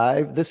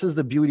 5, this is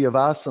the beauty of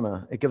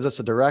asana. It gives us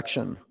a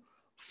direction.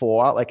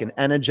 4, like an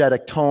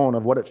energetic tone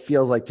of what it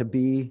feels like to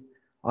be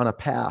on a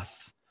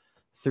path.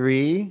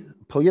 3,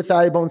 pull your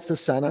thigh bones to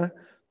center.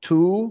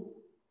 2,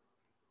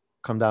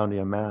 come down to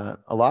your mat.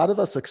 A lot of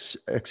us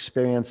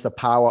experience the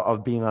power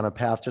of being on a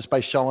path just by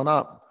showing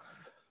up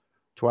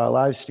to our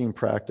live stream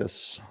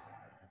practice.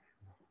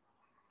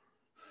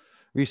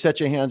 Reset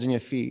your hands and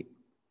your feet,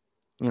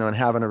 and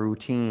having a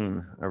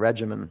routine, a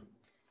regimen.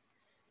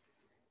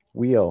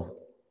 Wheel.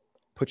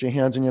 Put your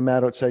hands on your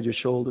mat outside your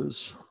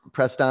shoulders.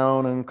 Press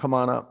down and come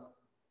on up.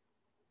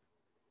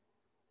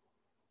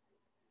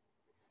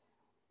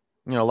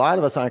 A lot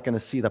of us aren't going to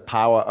see the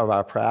power of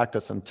our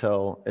practice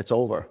until it's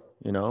over,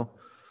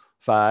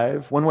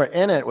 5, when we're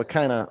in it, we're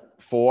kind of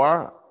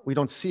 4, we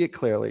don't see it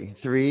clearly.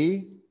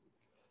 3,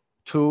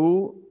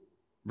 2,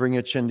 bring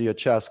your chin to your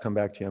chest, come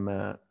back to your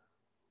mat.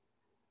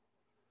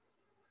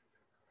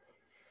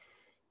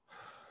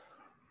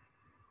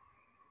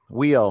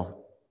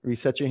 Wheel,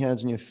 reset your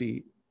hands and your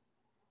feet.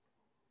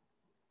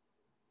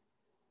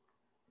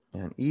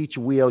 And each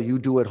wheel you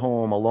do at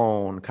home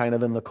alone, kind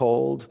of in the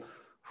cold,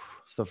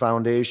 it's the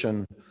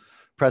foundation.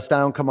 Press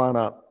down, come on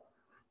up.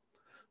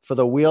 For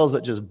the wheels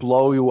that just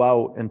blow you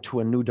out into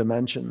a new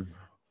dimension.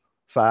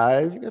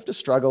 5, you have to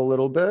struggle a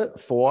little bit.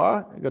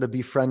 4, you got to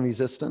befriend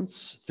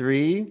resistance.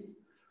 3,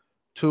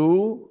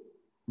 2,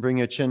 bring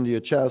your chin to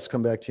your chest,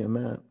 come back to your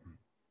mat.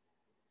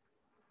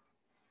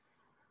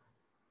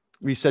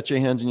 Reset your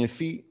hands and your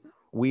feet.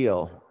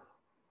 Wheel.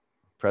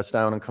 Press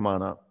down and come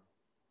on up.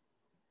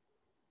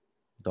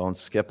 Don't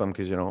skip them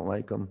because you don't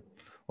like them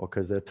or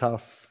because they're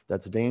tough.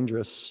 That's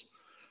dangerous.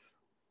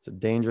 It's a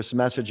dangerous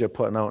message you're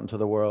putting out into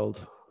the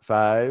world.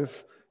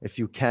 5, if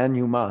you can,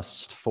 you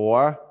must.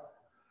 4,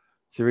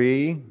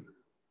 3,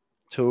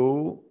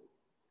 2,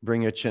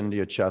 bring your chin to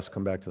your chest,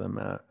 come back to the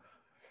mat.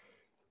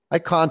 I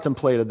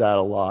contemplated that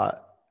a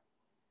lot.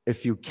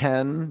 If you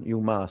can,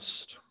 you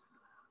must.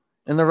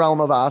 In the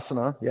realm of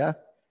asana, yeah?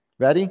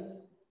 Ready?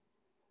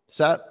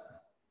 Set?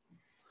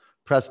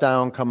 Press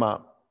down, come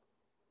up.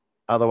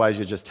 Otherwise,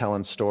 you're just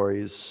telling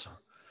stories.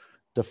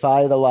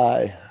 Defy the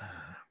lie.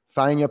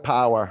 Find your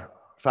power.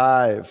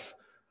 5,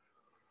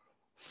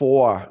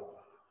 4,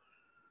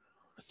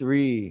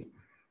 3,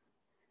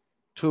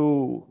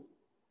 2.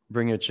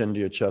 Bring your chin to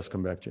your chest.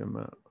 Come back to your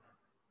mat.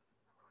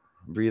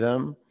 Breathe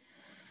in.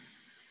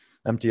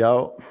 Empty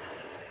out.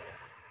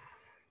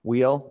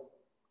 Wheel.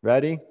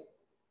 Ready?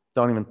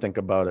 Don't even think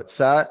about it.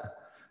 Set.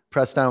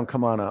 Press down.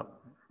 Come on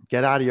up.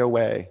 Get out of your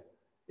way.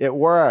 It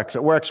works.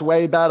 It works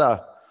way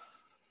better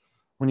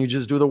when you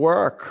just do the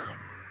work.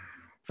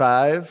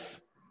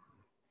 5,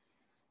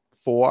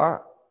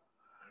 4,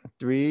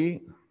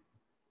 3,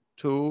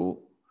 2.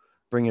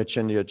 Bring your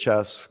chin to your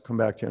chest. Come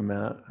back to your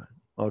mat.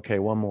 Okay,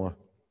 one more.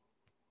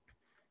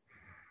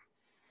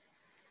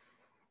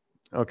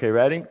 Okay,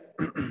 ready?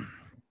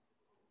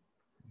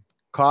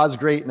 Cause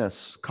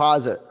greatness.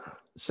 Cause it.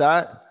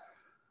 Set.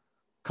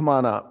 Come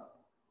on up.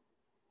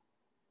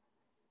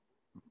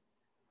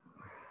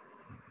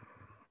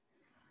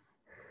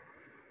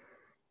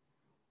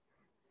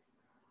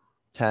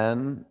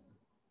 10,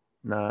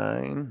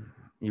 9.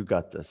 You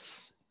got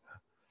this.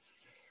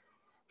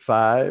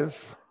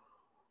 5,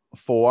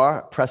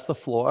 4. Press the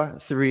floor.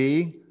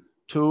 3,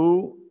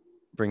 2.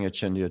 Bring your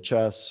chin to your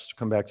chest.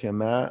 Come back to your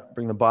mat.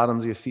 Bring the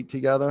bottoms of your feet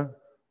together.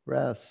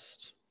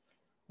 Rest.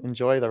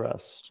 Enjoy the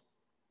rest.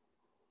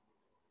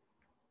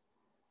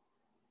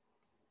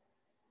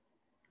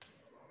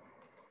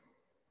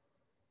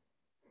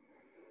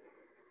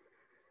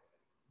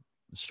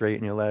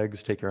 Straighten your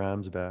legs. Take your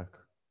arms back.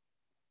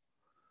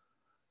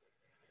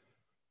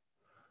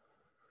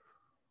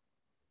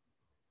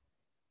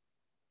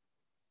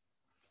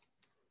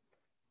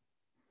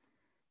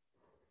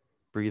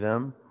 Breathe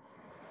in.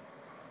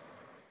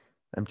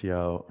 Empty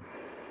out.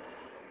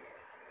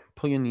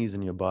 Pull your knees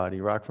in your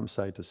body. Rock from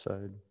side to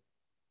side.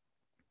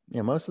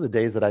 Yeah, most of the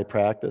days that I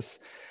practice,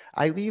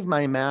 I leave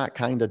my mat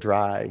kind of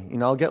dry.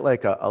 I'll get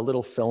like a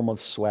little film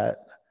of sweat.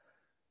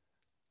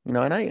 And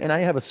I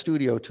have a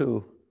studio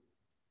too.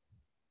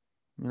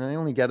 I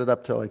only get it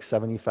up to like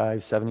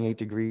 75, 78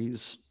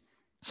 degrees.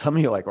 Some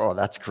of you are like, oh,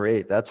 that's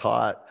great. That's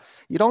hot.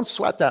 You don't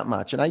sweat that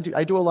much. And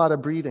I do a lot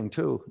of breathing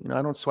too.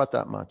 I don't sweat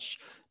that much.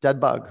 Dead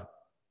bug.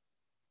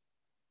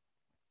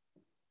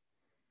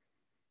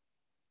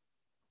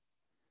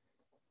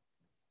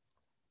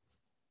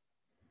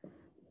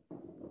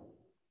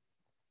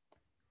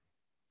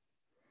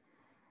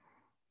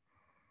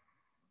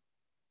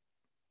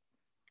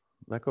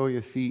 Let go of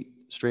your feet.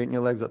 Straighten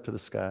your legs up to the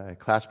sky.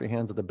 Clasp your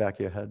hands at the back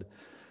of your head.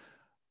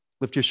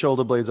 Lift your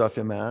shoulder blades off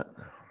your mat.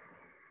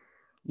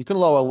 You can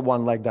lower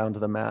one leg down to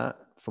the mat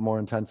for more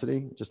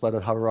intensity. Just let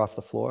it hover off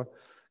the floor.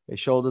 Okay,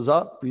 shoulders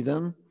up. Breathe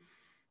in.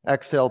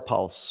 Exhale,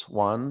 pulse.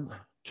 1,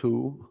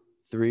 2,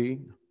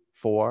 3,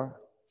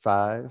 4,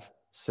 5,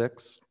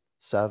 6,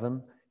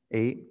 7,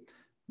 8,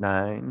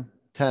 9,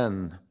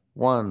 10.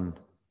 1,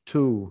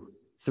 2,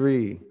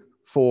 3,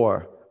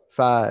 4,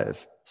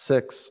 5,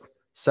 6,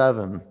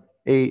 7,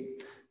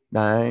 8,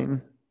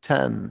 9,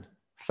 10.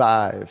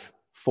 5,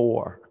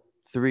 4,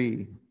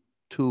 3,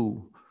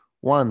 2,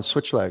 1.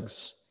 Switch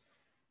legs.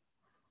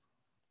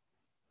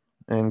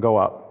 And go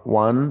up.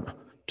 1,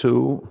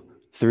 2,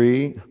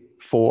 3,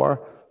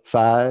 4,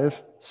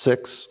 5,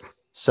 6,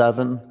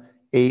 7,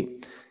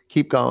 8.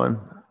 Keep going.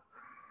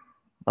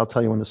 I'll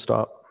tell you when to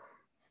stop.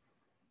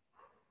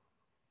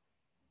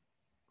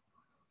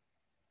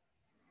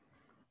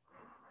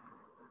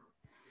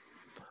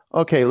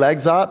 Okay,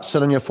 legs up,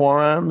 sit on your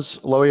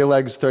forearms, lower your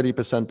legs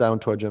 30% down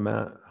towards your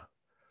mat.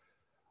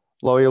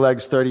 Lower your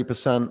legs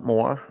 30%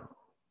 more.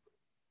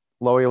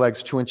 Lower your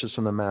legs 2 inches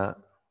from the mat.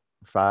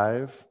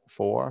 5,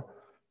 4,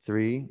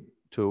 3,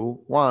 2,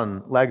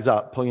 1. Legs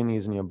up, pull your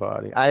knees in your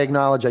body. I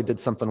acknowledge I did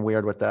something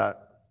weird with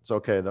that. It's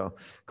okay though.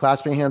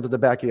 Clasp your hands at the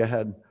back of your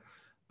head.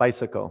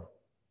 Bicycle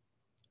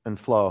and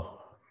flow.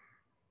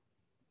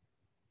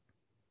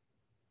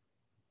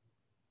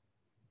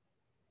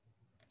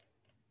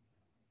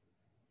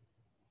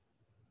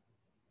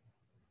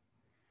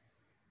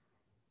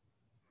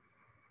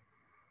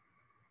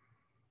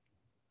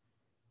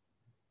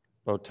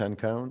 About 10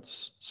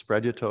 counts.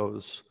 Spread your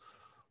toes.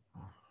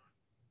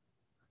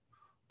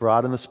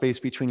 Broaden the space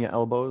between your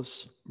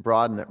elbows.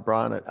 Broaden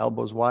it,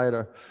 elbows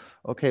wider.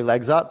 Okay,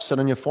 legs up, sit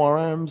on your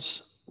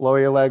forearms.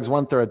 Lower your legs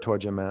 1/3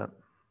 towards your mat.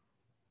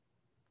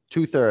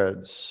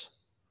 2/3.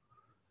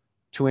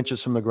 2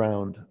 inches from the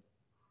ground.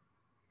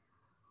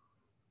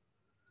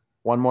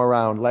 One more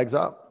round, legs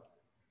up.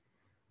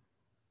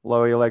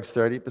 Lower your legs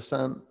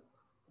 30%,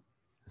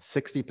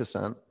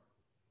 60%.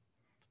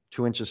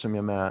 2 inches from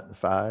your mat.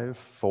 5,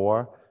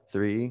 4,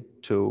 3,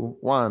 2,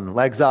 1.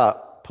 Legs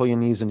up, pull your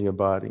knees into your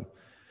body.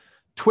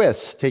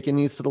 Twist, take your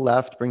knees to the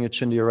left, bring your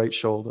chin to your right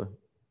shoulder.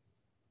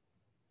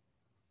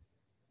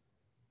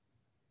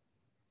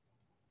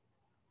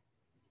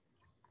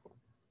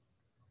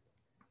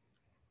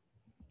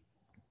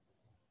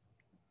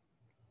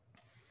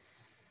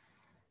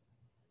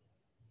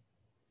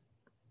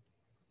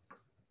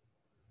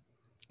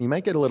 You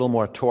might get a little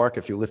more torque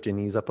if you lift your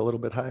knees up a little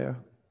bit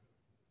higher.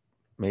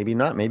 Maybe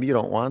not, maybe you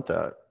don't want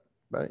that.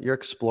 but you're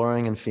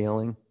exploring and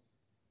feeling.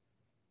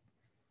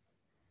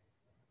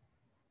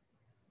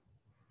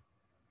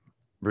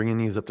 Bring your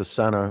knees up to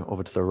center,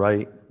 over to the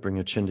right. Bring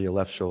your chin to your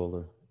left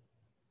shoulder.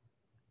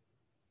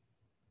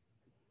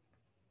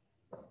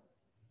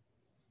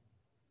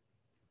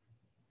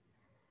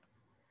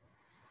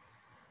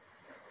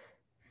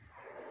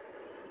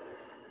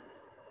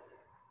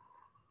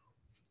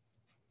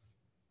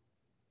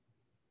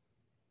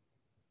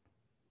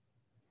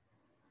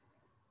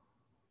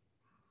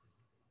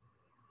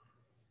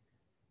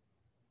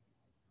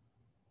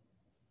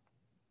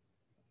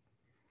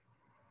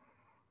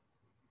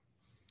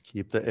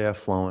 Keep the air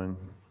flowing.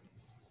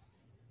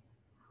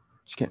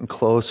 It's getting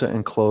closer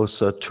and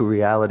closer to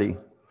reality.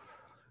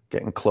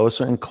 Getting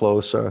closer and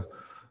closer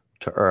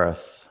to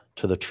earth,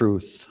 to the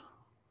truth.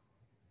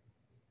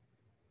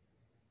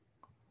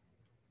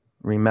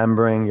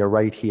 Remembering you're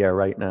right here,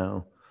 right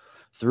now.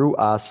 Through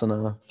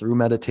asana, through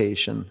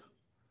meditation.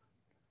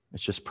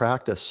 It's just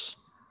practice.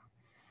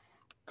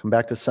 Come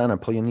back to center,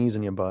 pull your knees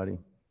in your body.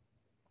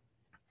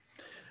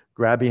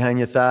 Grab behind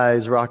your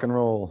thighs, rock and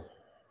roll.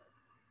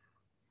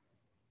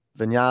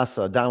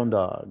 Vinyasa, down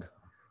dog.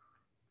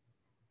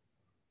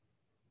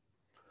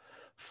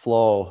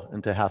 Flow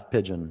into half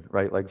pigeon,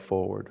 right leg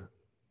forward.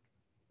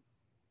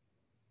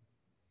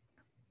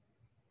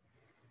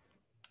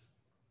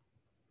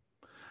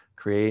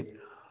 Create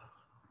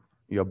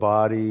your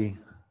body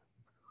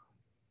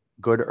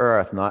good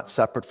earth, not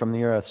separate from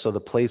the earth. So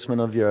the placement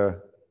of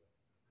your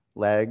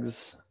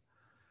legs,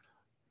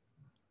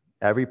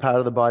 every part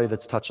of the body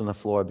that's touching the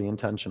floor, be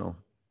intentional.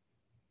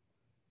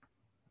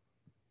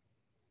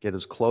 Get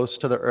as close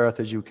to the earth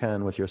as you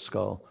can with your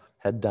skull,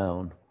 head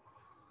down.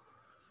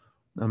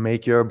 Now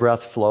make your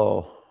breath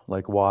flow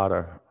like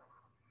water.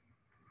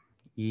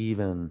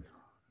 Even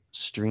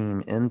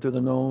stream in through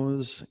the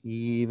nose,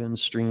 even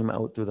stream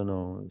out through the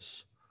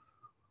nose.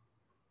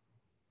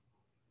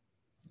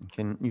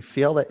 Can you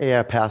feel the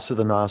air pass through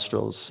the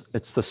nostrils?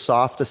 It's the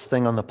softest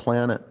thing on the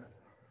planet.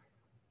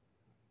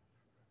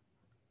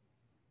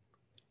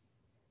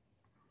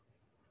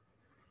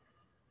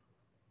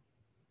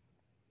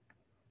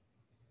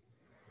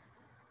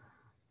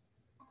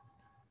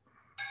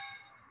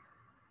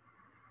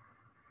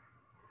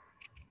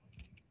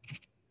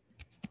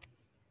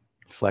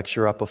 Flex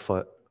your upper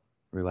foot.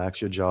 Relax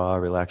your jaw,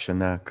 relax your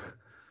neck.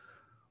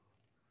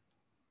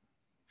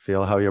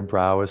 Feel how your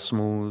brow is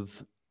smooth.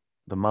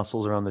 The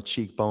muscles around the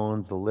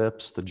cheekbones, the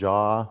lips, the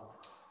jaw.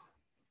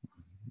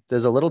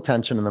 There's a little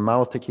tension in the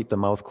mouth to keep the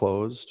mouth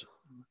closed.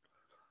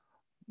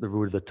 The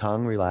root of the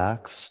tongue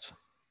relaxed.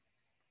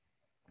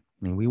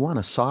 I mean, we want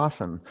to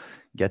soften.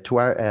 Get to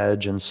our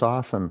edge and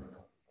soften.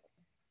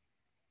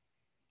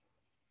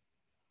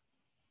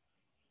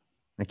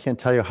 I can't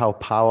tell you how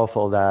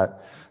powerful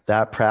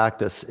that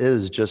practice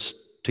is, just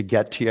to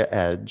get to your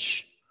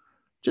edge.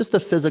 Just the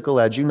physical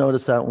edge. You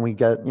notice that when we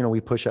get, we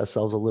push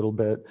ourselves a little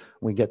bit,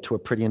 we get to a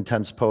pretty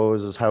intense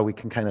pose, is how we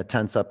can kind of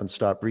tense up and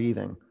stop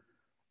breathing.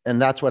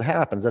 And that's what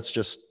happens. That's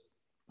just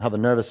how the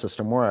nervous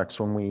system works.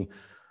 When we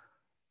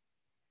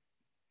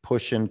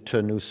push into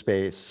a new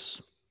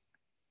space,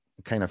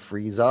 it kind of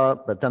freeze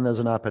up, but then there's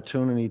an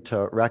opportunity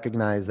to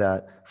recognize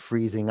that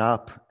freezing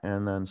up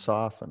and then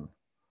soften.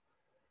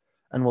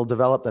 And we'll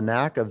develop the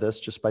knack of this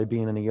just by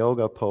being in a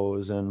yoga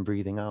pose and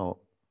breathing out.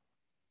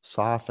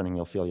 Softening,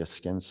 you'll feel your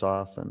skin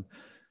soften.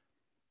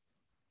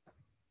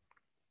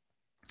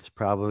 It's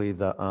probably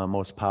the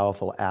most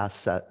powerful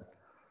asset,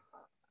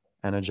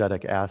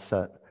 energetic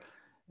asset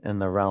in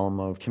the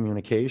realm of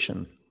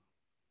communication,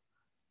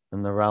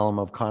 in the realm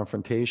of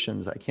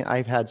confrontations.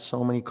 I've had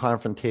so many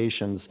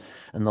confrontations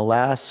in the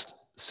last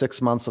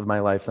 6 months of my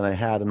life than I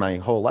had in my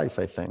whole life,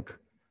 I think.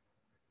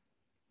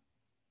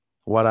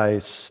 What I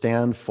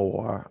stand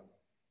for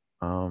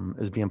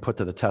is being put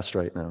to the test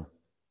right now.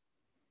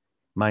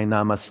 My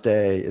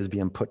namaste is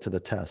being put to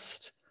the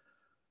test.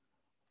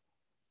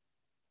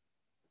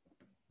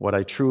 What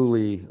I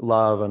truly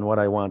love and what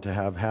I want to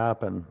have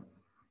happen,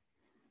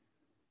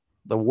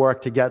 the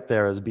work to get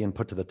there is being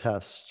put to the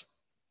test.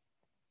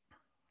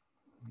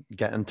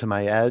 Getting to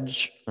my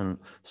edge and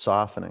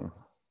softening,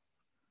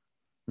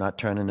 not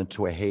turning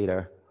into a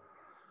hater.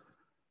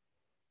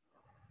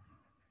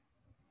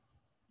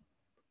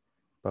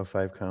 About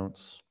 5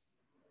 counts.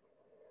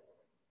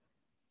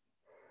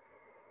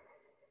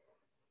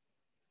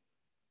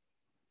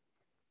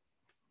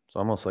 It's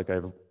almost like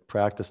I've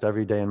practiced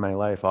every day in my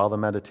life. All the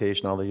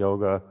meditation, all the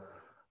yoga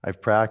I've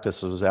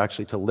practiced was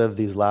actually to live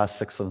these last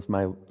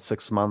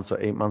 6 months or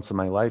 8 months of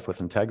my life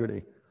with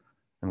integrity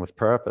and with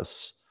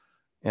purpose,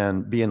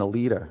 and being a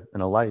leader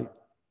and a light.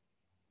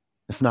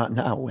 If not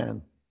now,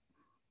 when?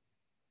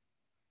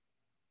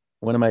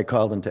 When am I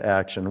called into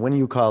action? When are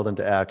you called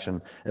into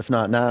action? If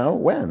not now,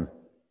 when?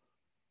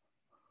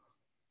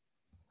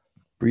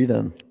 Breathe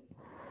in.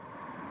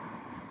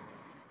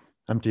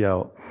 Empty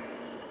out.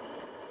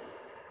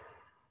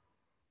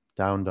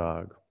 Down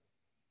dog.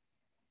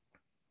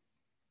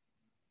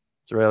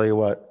 It's really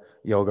what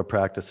yoga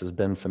practice has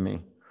been for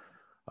me.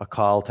 A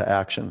call to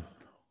action.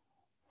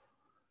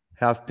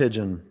 Half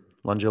pigeon,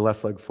 lunge your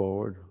left leg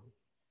forward.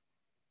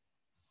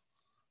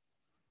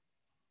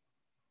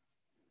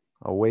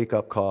 a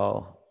wake-up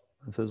call.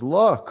 It says,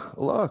 look,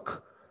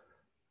 look.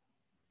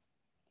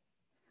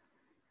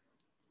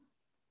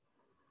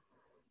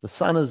 The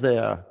sun is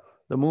there.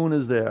 The moon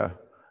is there.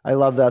 I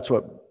love that's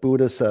what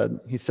Buddha said.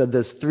 He said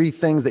there's three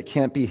things that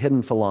can't be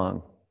hidden for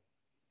long: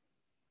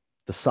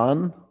 the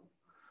sun,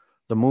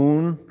 the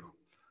moon,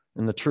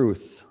 and the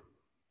truth.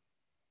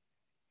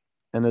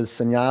 And as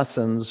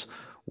sannyasins,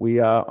 we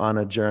are on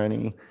a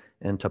journey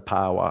into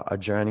power, a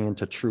journey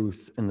into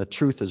truth. And the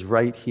truth is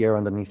right here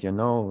underneath your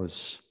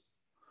nose.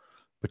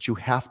 But you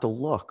have to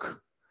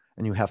look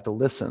and you have to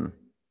listen.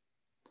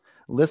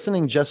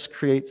 Listening just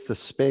creates the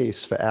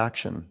space for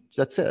action.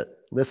 That's it,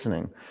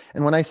 listening.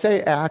 And when I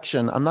say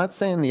action, I'm not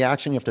saying the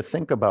action you have to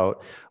think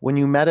about. When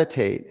you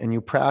meditate and you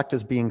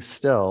practice being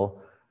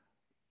still,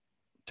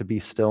 to be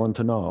still and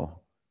to know.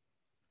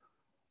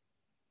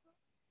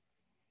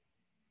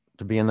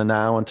 To be in the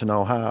now and to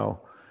know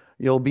how,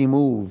 you'll be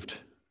moved.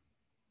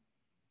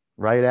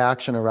 Right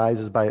action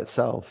arises by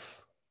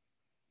itself.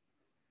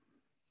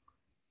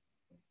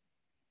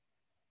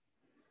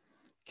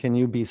 Can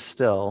you be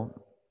still?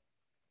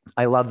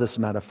 I love this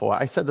metaphor.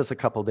 I said this a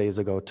couple days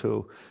ago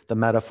too. The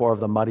metaphor of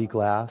the muddy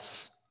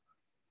glass.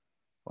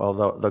 Well,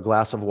 the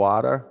glass of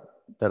water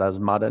that has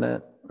mud in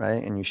it,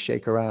 right? And you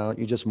shake around,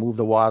 you just move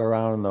the water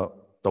around, and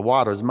the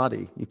water is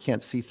muddy. You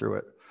can't see through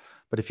it.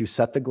 But if you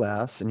set the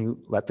glass and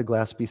you let the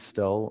glass be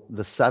still,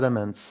 the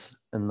sediments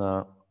in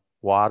the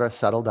water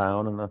settle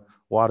down and the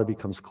water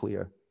becomes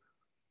clear.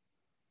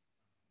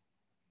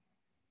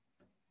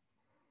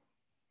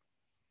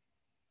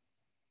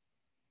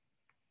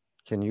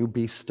 Can you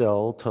be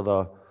still till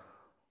the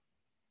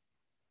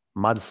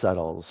mud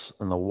settles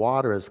and the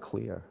water is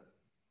clear?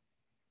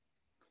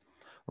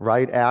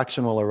 Right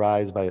action will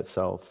arise by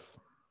itself.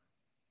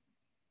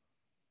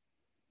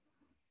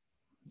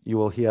 You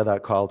will hear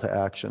that call to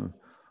action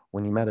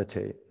when you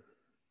meditate.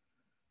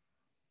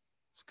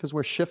 It's because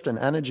we're shifting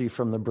energy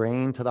from the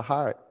brain to the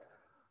heart.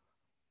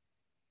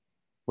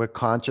 We're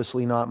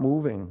consciously not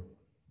moving.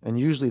 And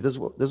usually this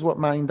is what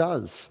mind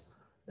does.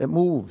 It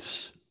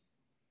moves.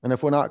 And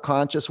if we're not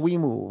conscious, we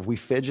move. We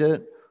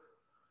fidget.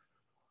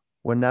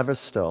 We're never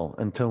still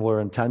until we're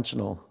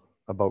intentional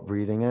about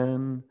breathing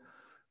in,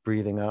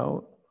 breathing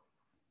out,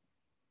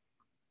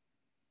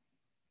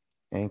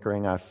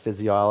 anchoring our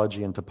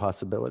physiology into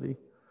possibility.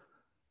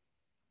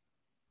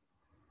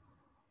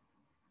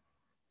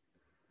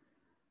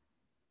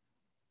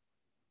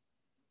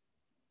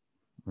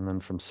 And then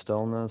from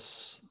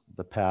stillness,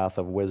 the path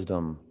of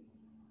wisdom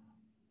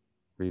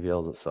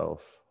reveals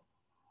itself.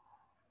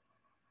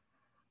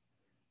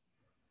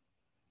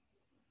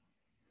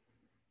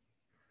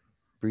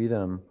 Breathe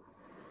in.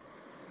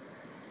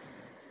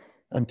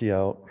 Empty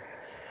out.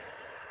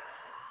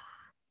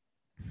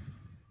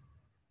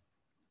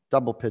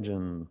 Double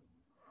pigeon.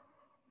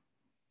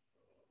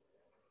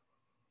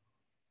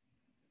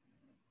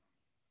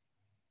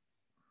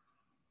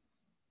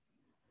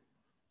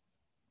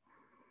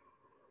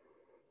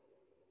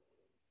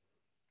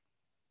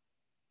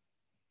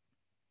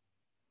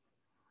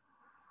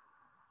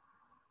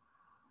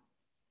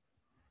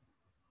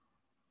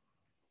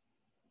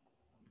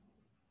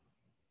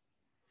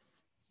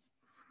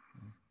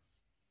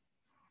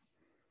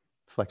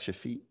 Flex your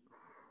feet.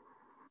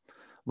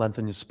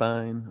 Lengthen your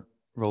spine.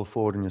 Roll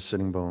forward in your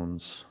sitting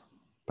bones.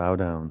 Bow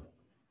down.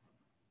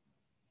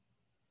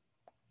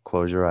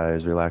 Close your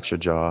eyes. Relax your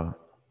jaw.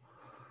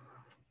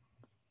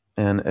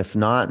 And if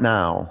not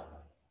now,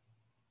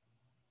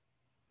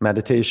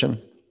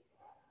 meditation,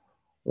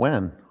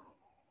 when?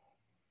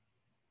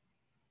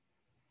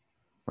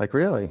 Like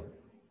really?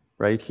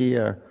 Right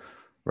here,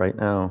 right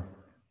now.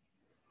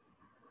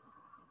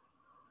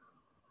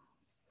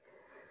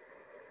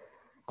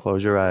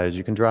 Close your eyes.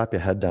 You can drop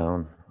your head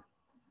down.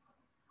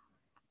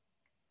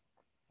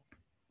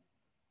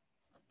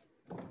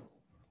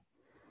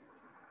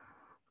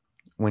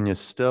 When you're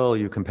still,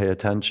 you can pay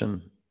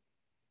attention.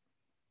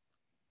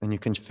 And you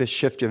can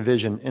shift your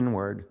vision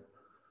inward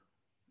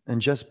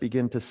and just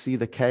begin to see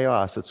the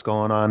chaos that's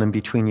going on in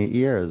between your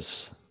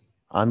ears,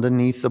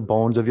 underneath the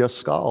bones of your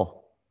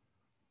skull.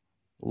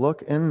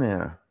 Look in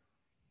there.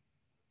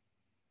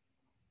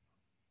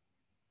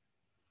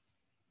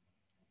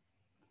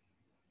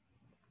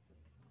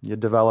 You're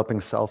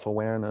developing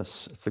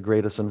self-awareness. It's the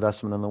greatest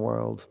investment in the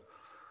world.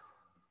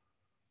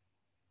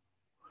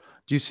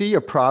 Do you see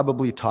you're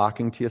probably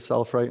talking to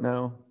yourself right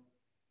now?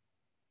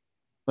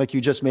 Like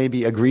you just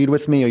maybe agreed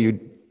with me or you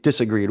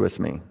disagreed with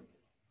me.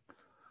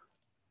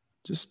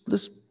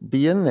 Just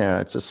be in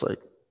there. It's just like,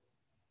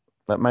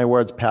 let my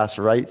words pass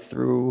right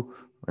through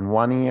in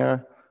one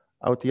ear,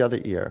 out the other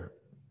ear.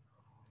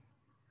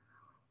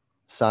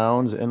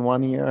 Sounds in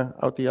one ear,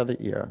 out the other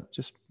ear.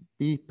 Just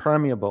be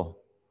permeable.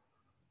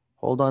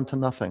 Hold on to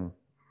nothing.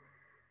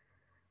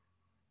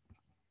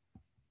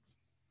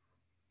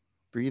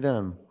 Breathe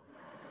in.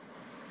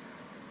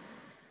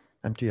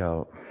 Empty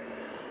out.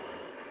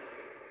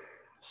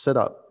 Sit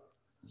up.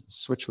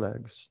 Switch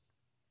legs.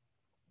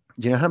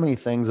 Do you know how many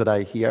things that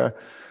I hear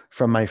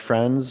from my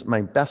friends,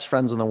 my best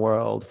friends in the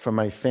world, from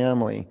my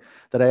family,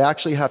 that I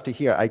actually have to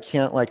hear? I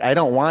can't, like, I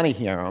don't want to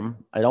hear them.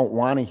 I don't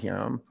want to hear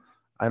them.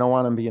 I don't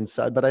want them being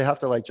said, but I have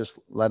to, like, just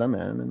let them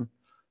in and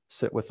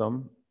sit with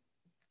them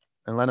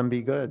and let them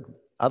be good.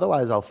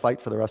 Otherwise, I'll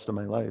fight for the rest of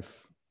my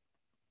life.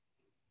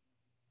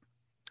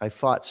 I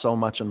fought so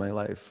much in my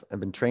life. I've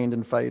been trained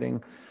in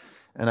fighting,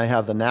 and I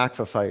have the knack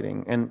for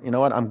fighting. And you know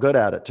what? I'm good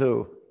at it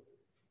too.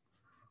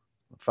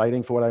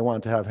 Fighting for what I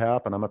want to have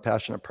happen. I'm a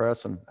passionate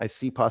person. I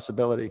see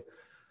possibility.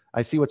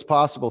 I see what's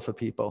possible for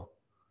people.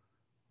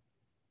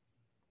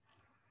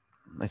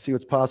 I see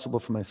what's possible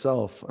for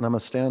myself, and I'm going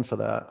to stand for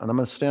that. And I'm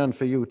going to stand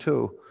for you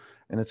too.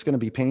 And it's going to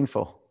be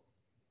painful.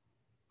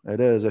 It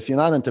is. If you're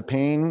not into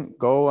pain,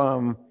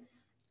 go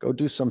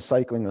do some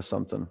cycling or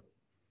something.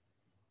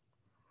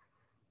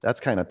 That's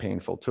kind of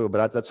painful too,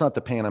 but that's not the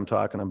pain I'm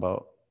talking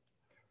about.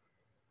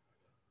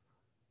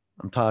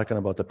 I'm talking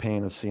about the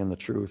pain of seeing the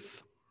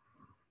truth.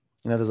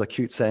 You know, there's a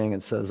cute saying.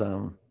 It says,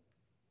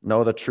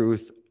 know the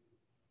truth.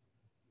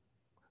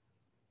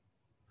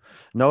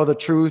 Know the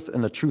truth,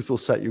 and the truth will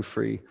set you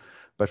free.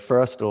 But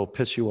first, it'll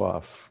piss you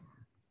off.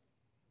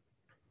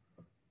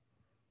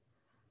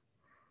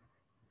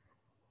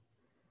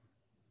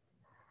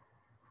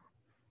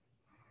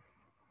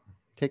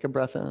 Take a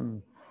breath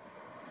in.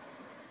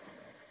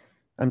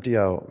 Empty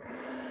out.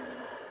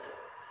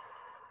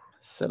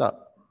 Sit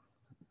up.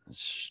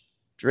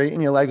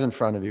 Straighten your legs in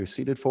front of you.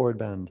 Seated forward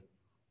bend.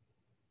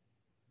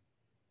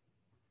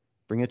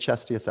 Bring your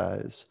chest to your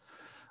thighs.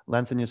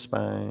 Lengthen your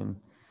spine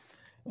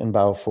and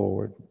bow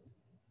forward.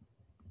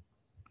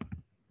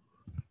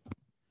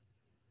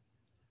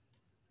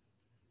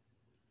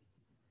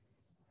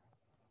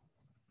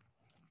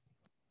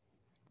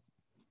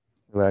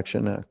 Relax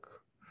your neck.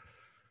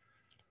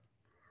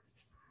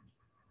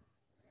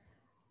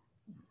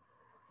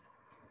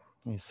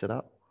 You sit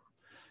up.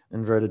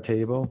 Inverted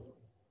table.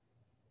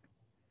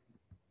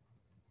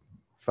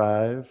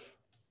 5,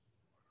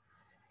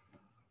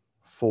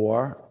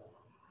 4,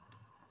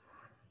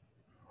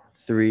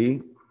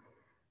 3,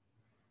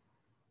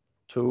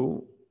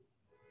 2.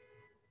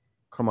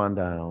 Come on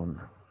down.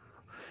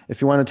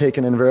 If you want to take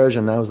an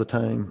inversion, now's the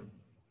time.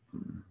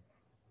 You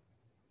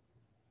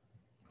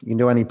can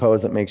do any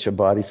pose that makes your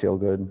body feel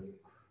good.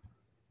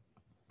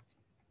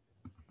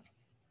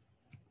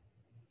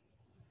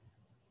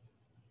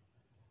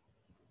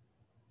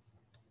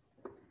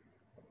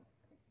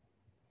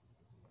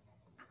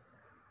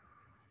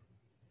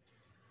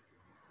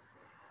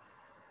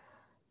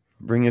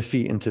 Bring your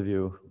feet into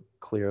view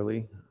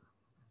clearly.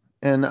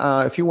 And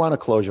if you want to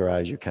close your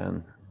eyes, you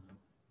can.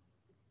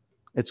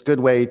 It's a good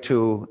way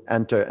to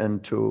enter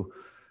into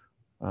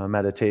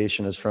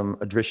meditation is from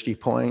a drishti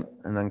point,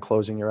 and then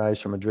closing your eyes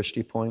from a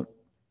drishti point.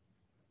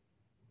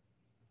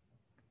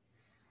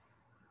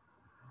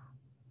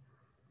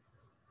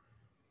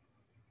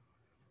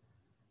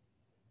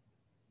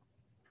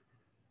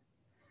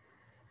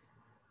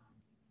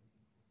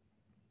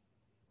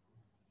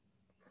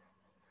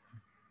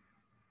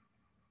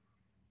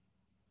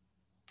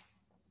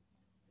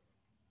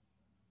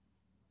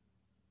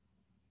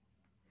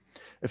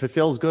 If it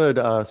feels good,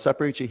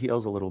 separate your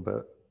heels a little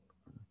bit.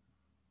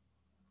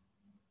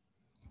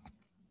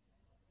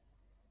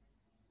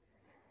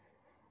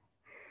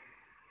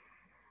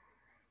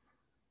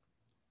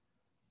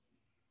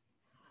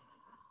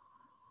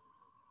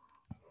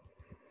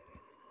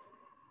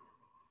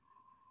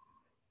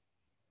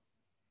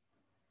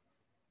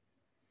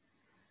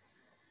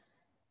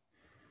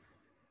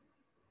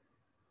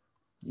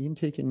 You can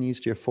take your knees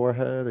to your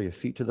forehead or your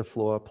feet to the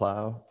floor,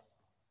 plow.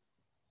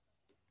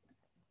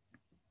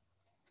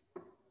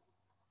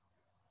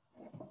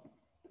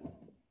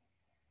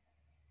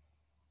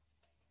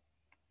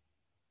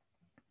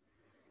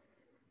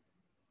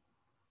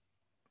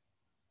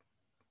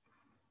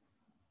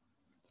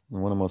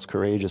 And one of the most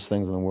courageous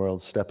things in the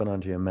world, stepping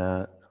onto your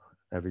mat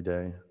every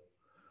day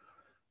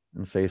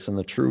and facing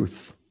the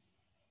truth.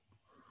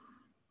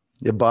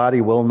 Your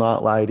body will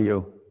not lie to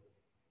you.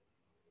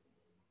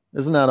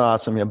 Isn't that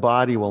awesome? Your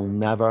body will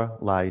never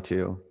lie to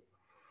you.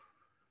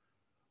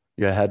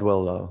 Your head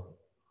will, though.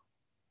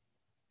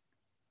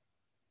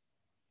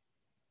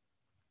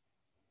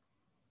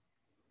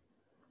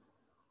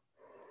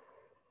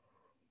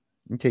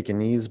 You take your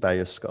knees by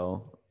your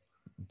skull,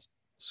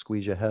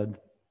 squeeze your head.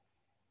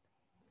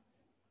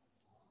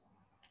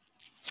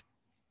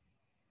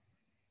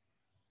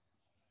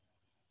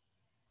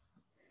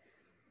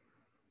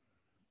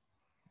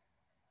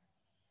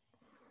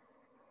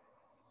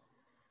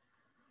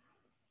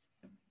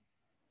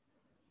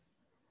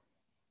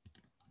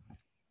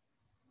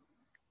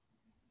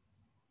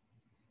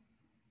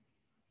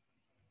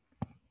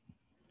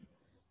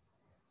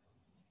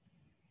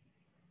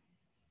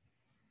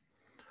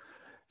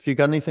 If you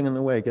got anything in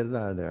the way, get it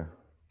out of there.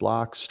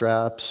 Blocks,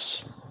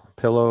 straps,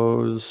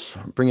 pillows.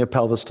 Bring your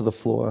pelvis to the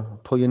floor.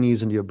 Pull your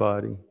knees into your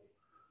body.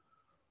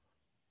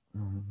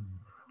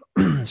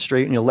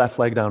 Straighten your left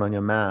leg down on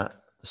your mat.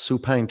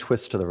 Supine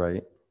twist to the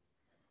right.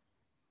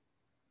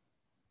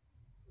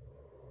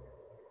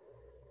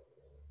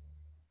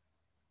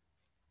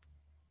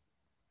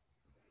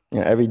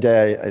 every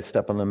day I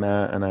step on the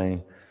mat and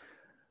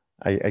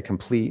I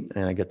complete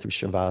and I get through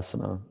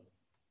Shavasana.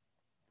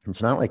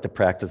 It's not like the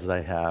practices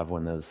I have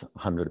when there's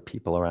 100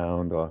 people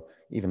around or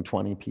even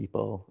 20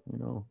 people,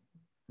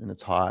 and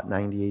it's hot,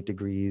 98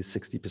 degrees,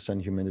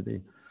 60%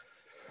 humidity.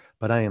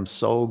 But I am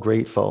so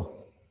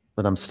grateful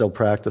that I'm still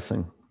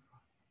practicing.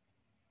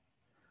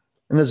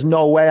 And there's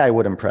no way I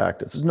wouldn't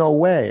practice. There's no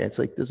way. It's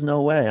like, there's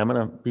no way. I'm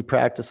going to be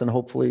practicing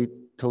hopefully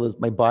till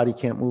my body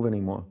can't move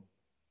anymore.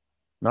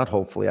 Not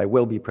hopefully, I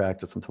will be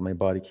practicing until my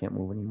body can't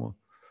move anymore.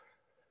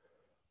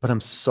 But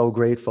I'm so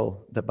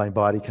grateful that my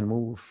body can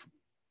move.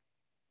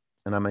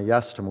 And I'm a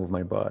yes to move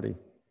my body.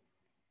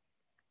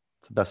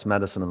 It's the best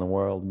medicine in the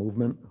world,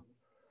 movement.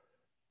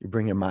 You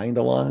bring your mind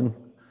along.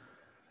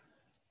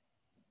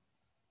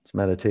 It's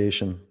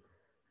meditation.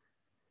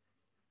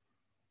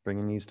 Bring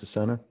your knees to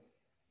center.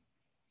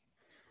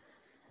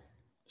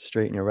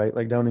 Straighten your right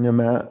leg down in your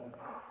mat.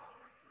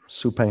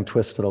 Supine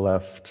twist to the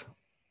left.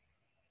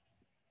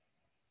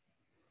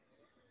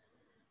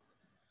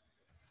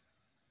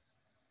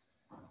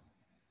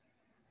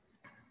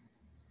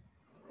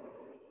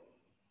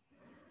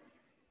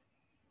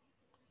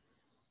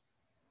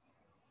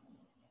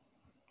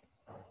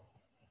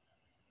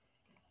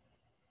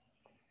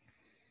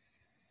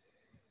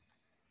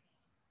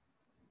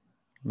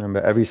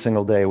 Remember, every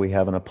single day we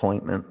have an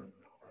appointment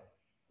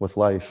with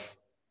life.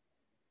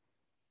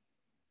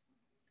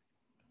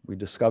 We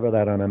discover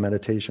that on a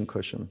meditation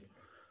cushion,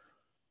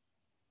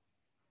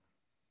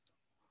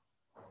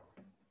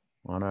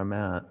 on our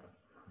mat.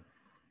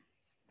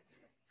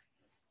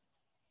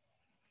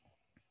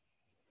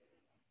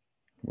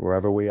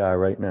 Wherever we are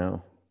right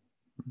now.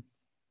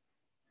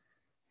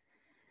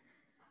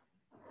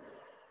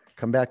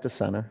 Come back to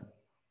center.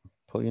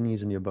 Pull your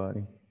knees into your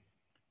body.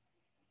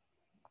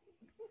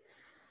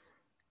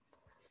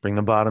 Bring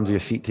the bottoms of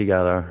your feet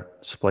together.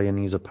 Splay your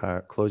knees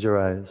apart. Close your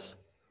eyes.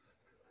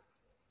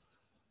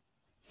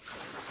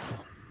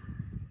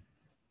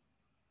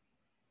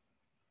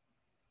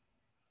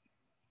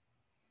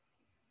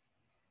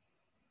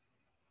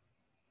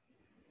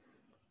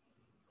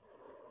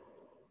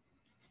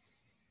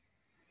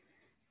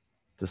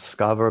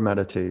 Discover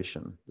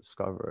meditation.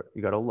 Discover it.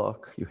 You got to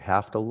look. You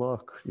have to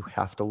look. You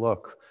have to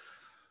look.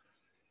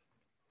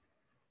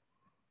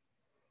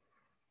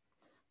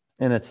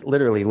 And it's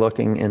literally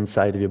looking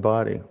inside of your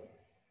body.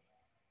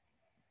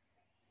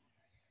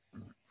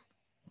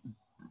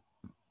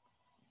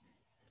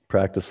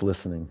 Practice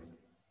listening.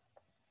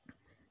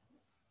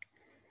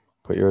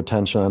 Put your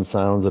attention on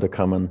sounds that are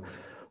coming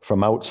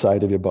from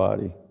outside of your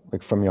body,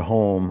 like from your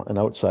home and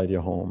outside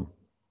your home.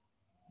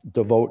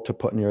 Devote to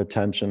putting your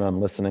attention on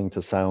listening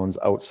to sounds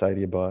outside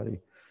your body.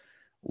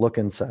 Look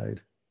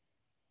inside.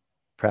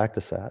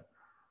 Practice that.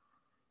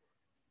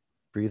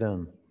 Breathe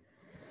in.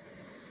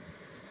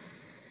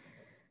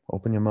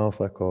 Open your mouth,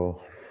 let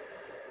go.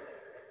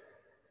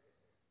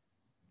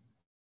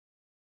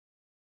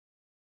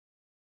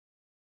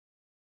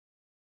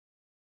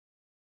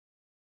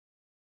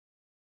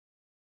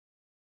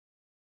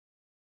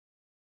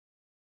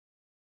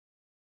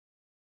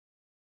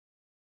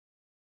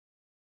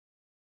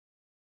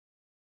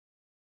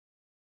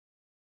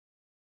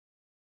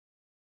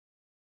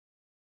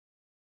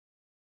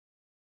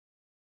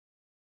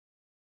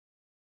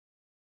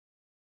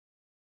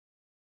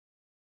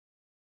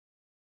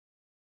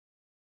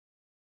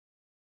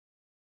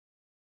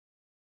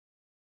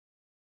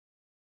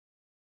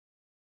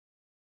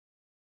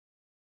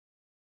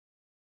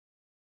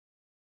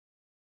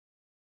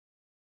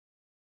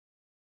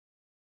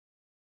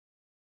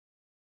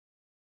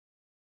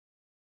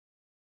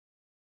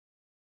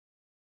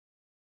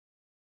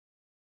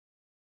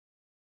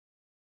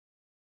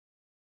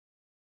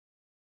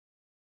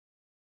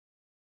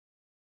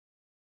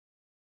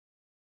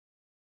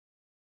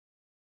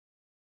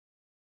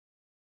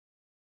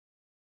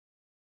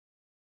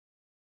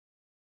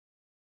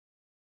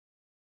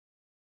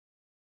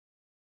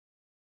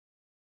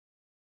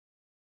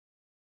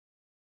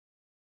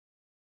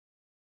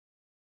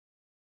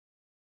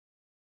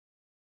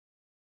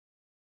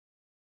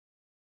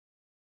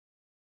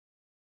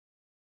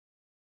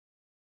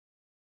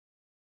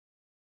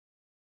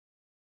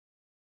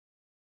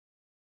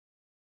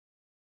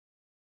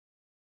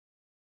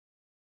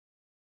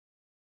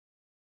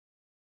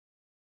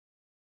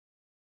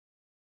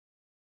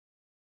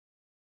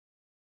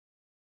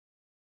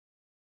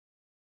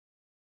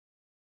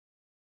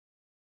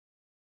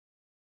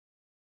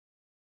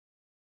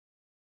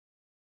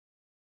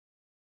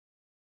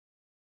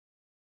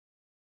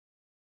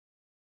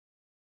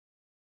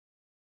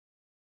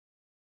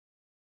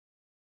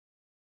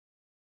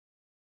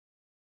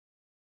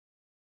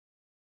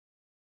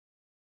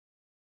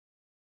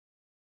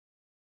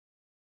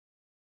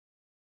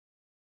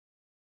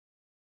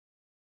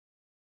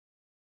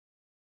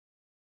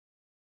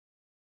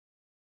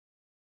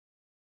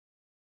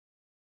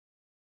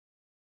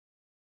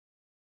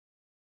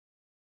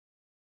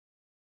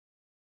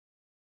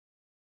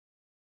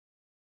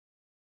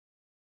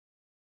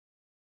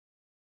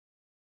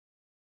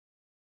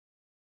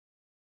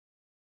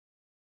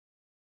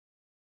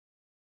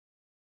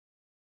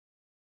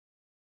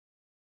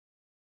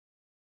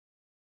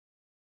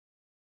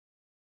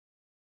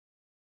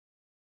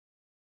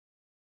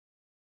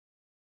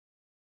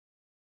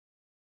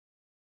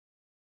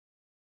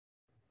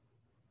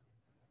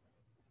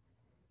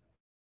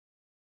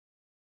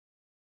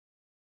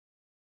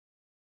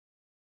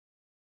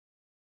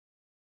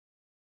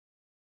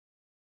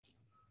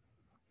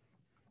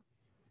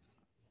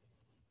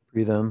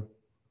 Breathe in.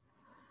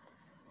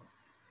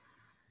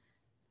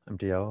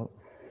 Empty out.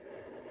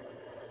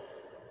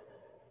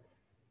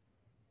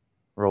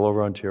 Roll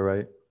over onto your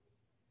right.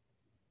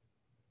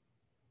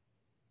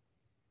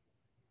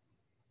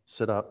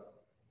 Sit up.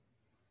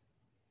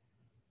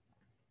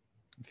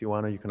 If you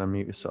want to, you can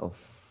unmute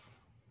yourself.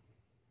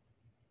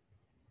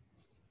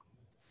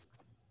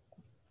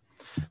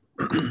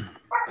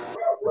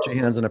 Put your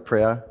hands in a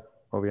prayer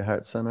over your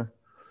heart center.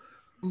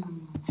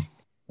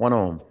 One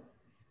Om.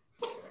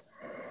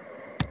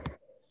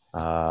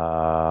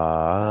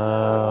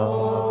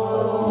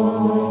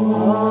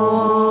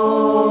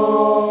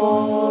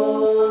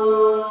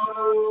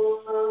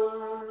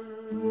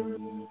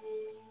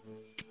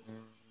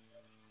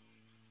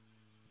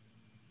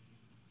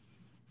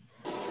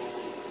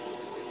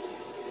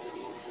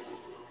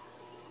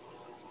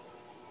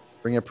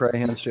 Bring your prayer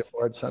hands to your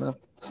forehead center.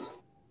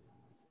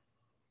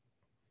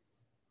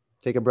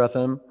 Take a breath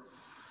in.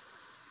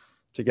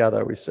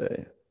 Together we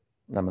say,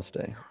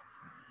 Namaste.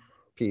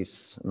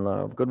 Peace and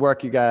love. Good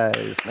work, you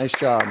guys. Nice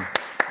job.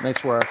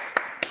 Nice work.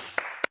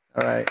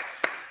 All right.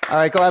 All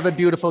right, go have a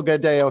beautiful,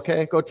 good day,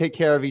 okay? Go take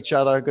care of each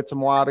other. Get some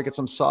water, get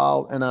some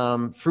salt,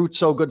 and fruit's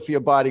so good for your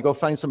body. Go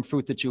find some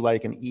fruit that you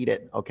like and eat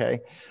it,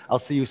 okay? I'll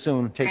see you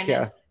soon. Take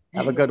care.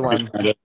 Have a good one.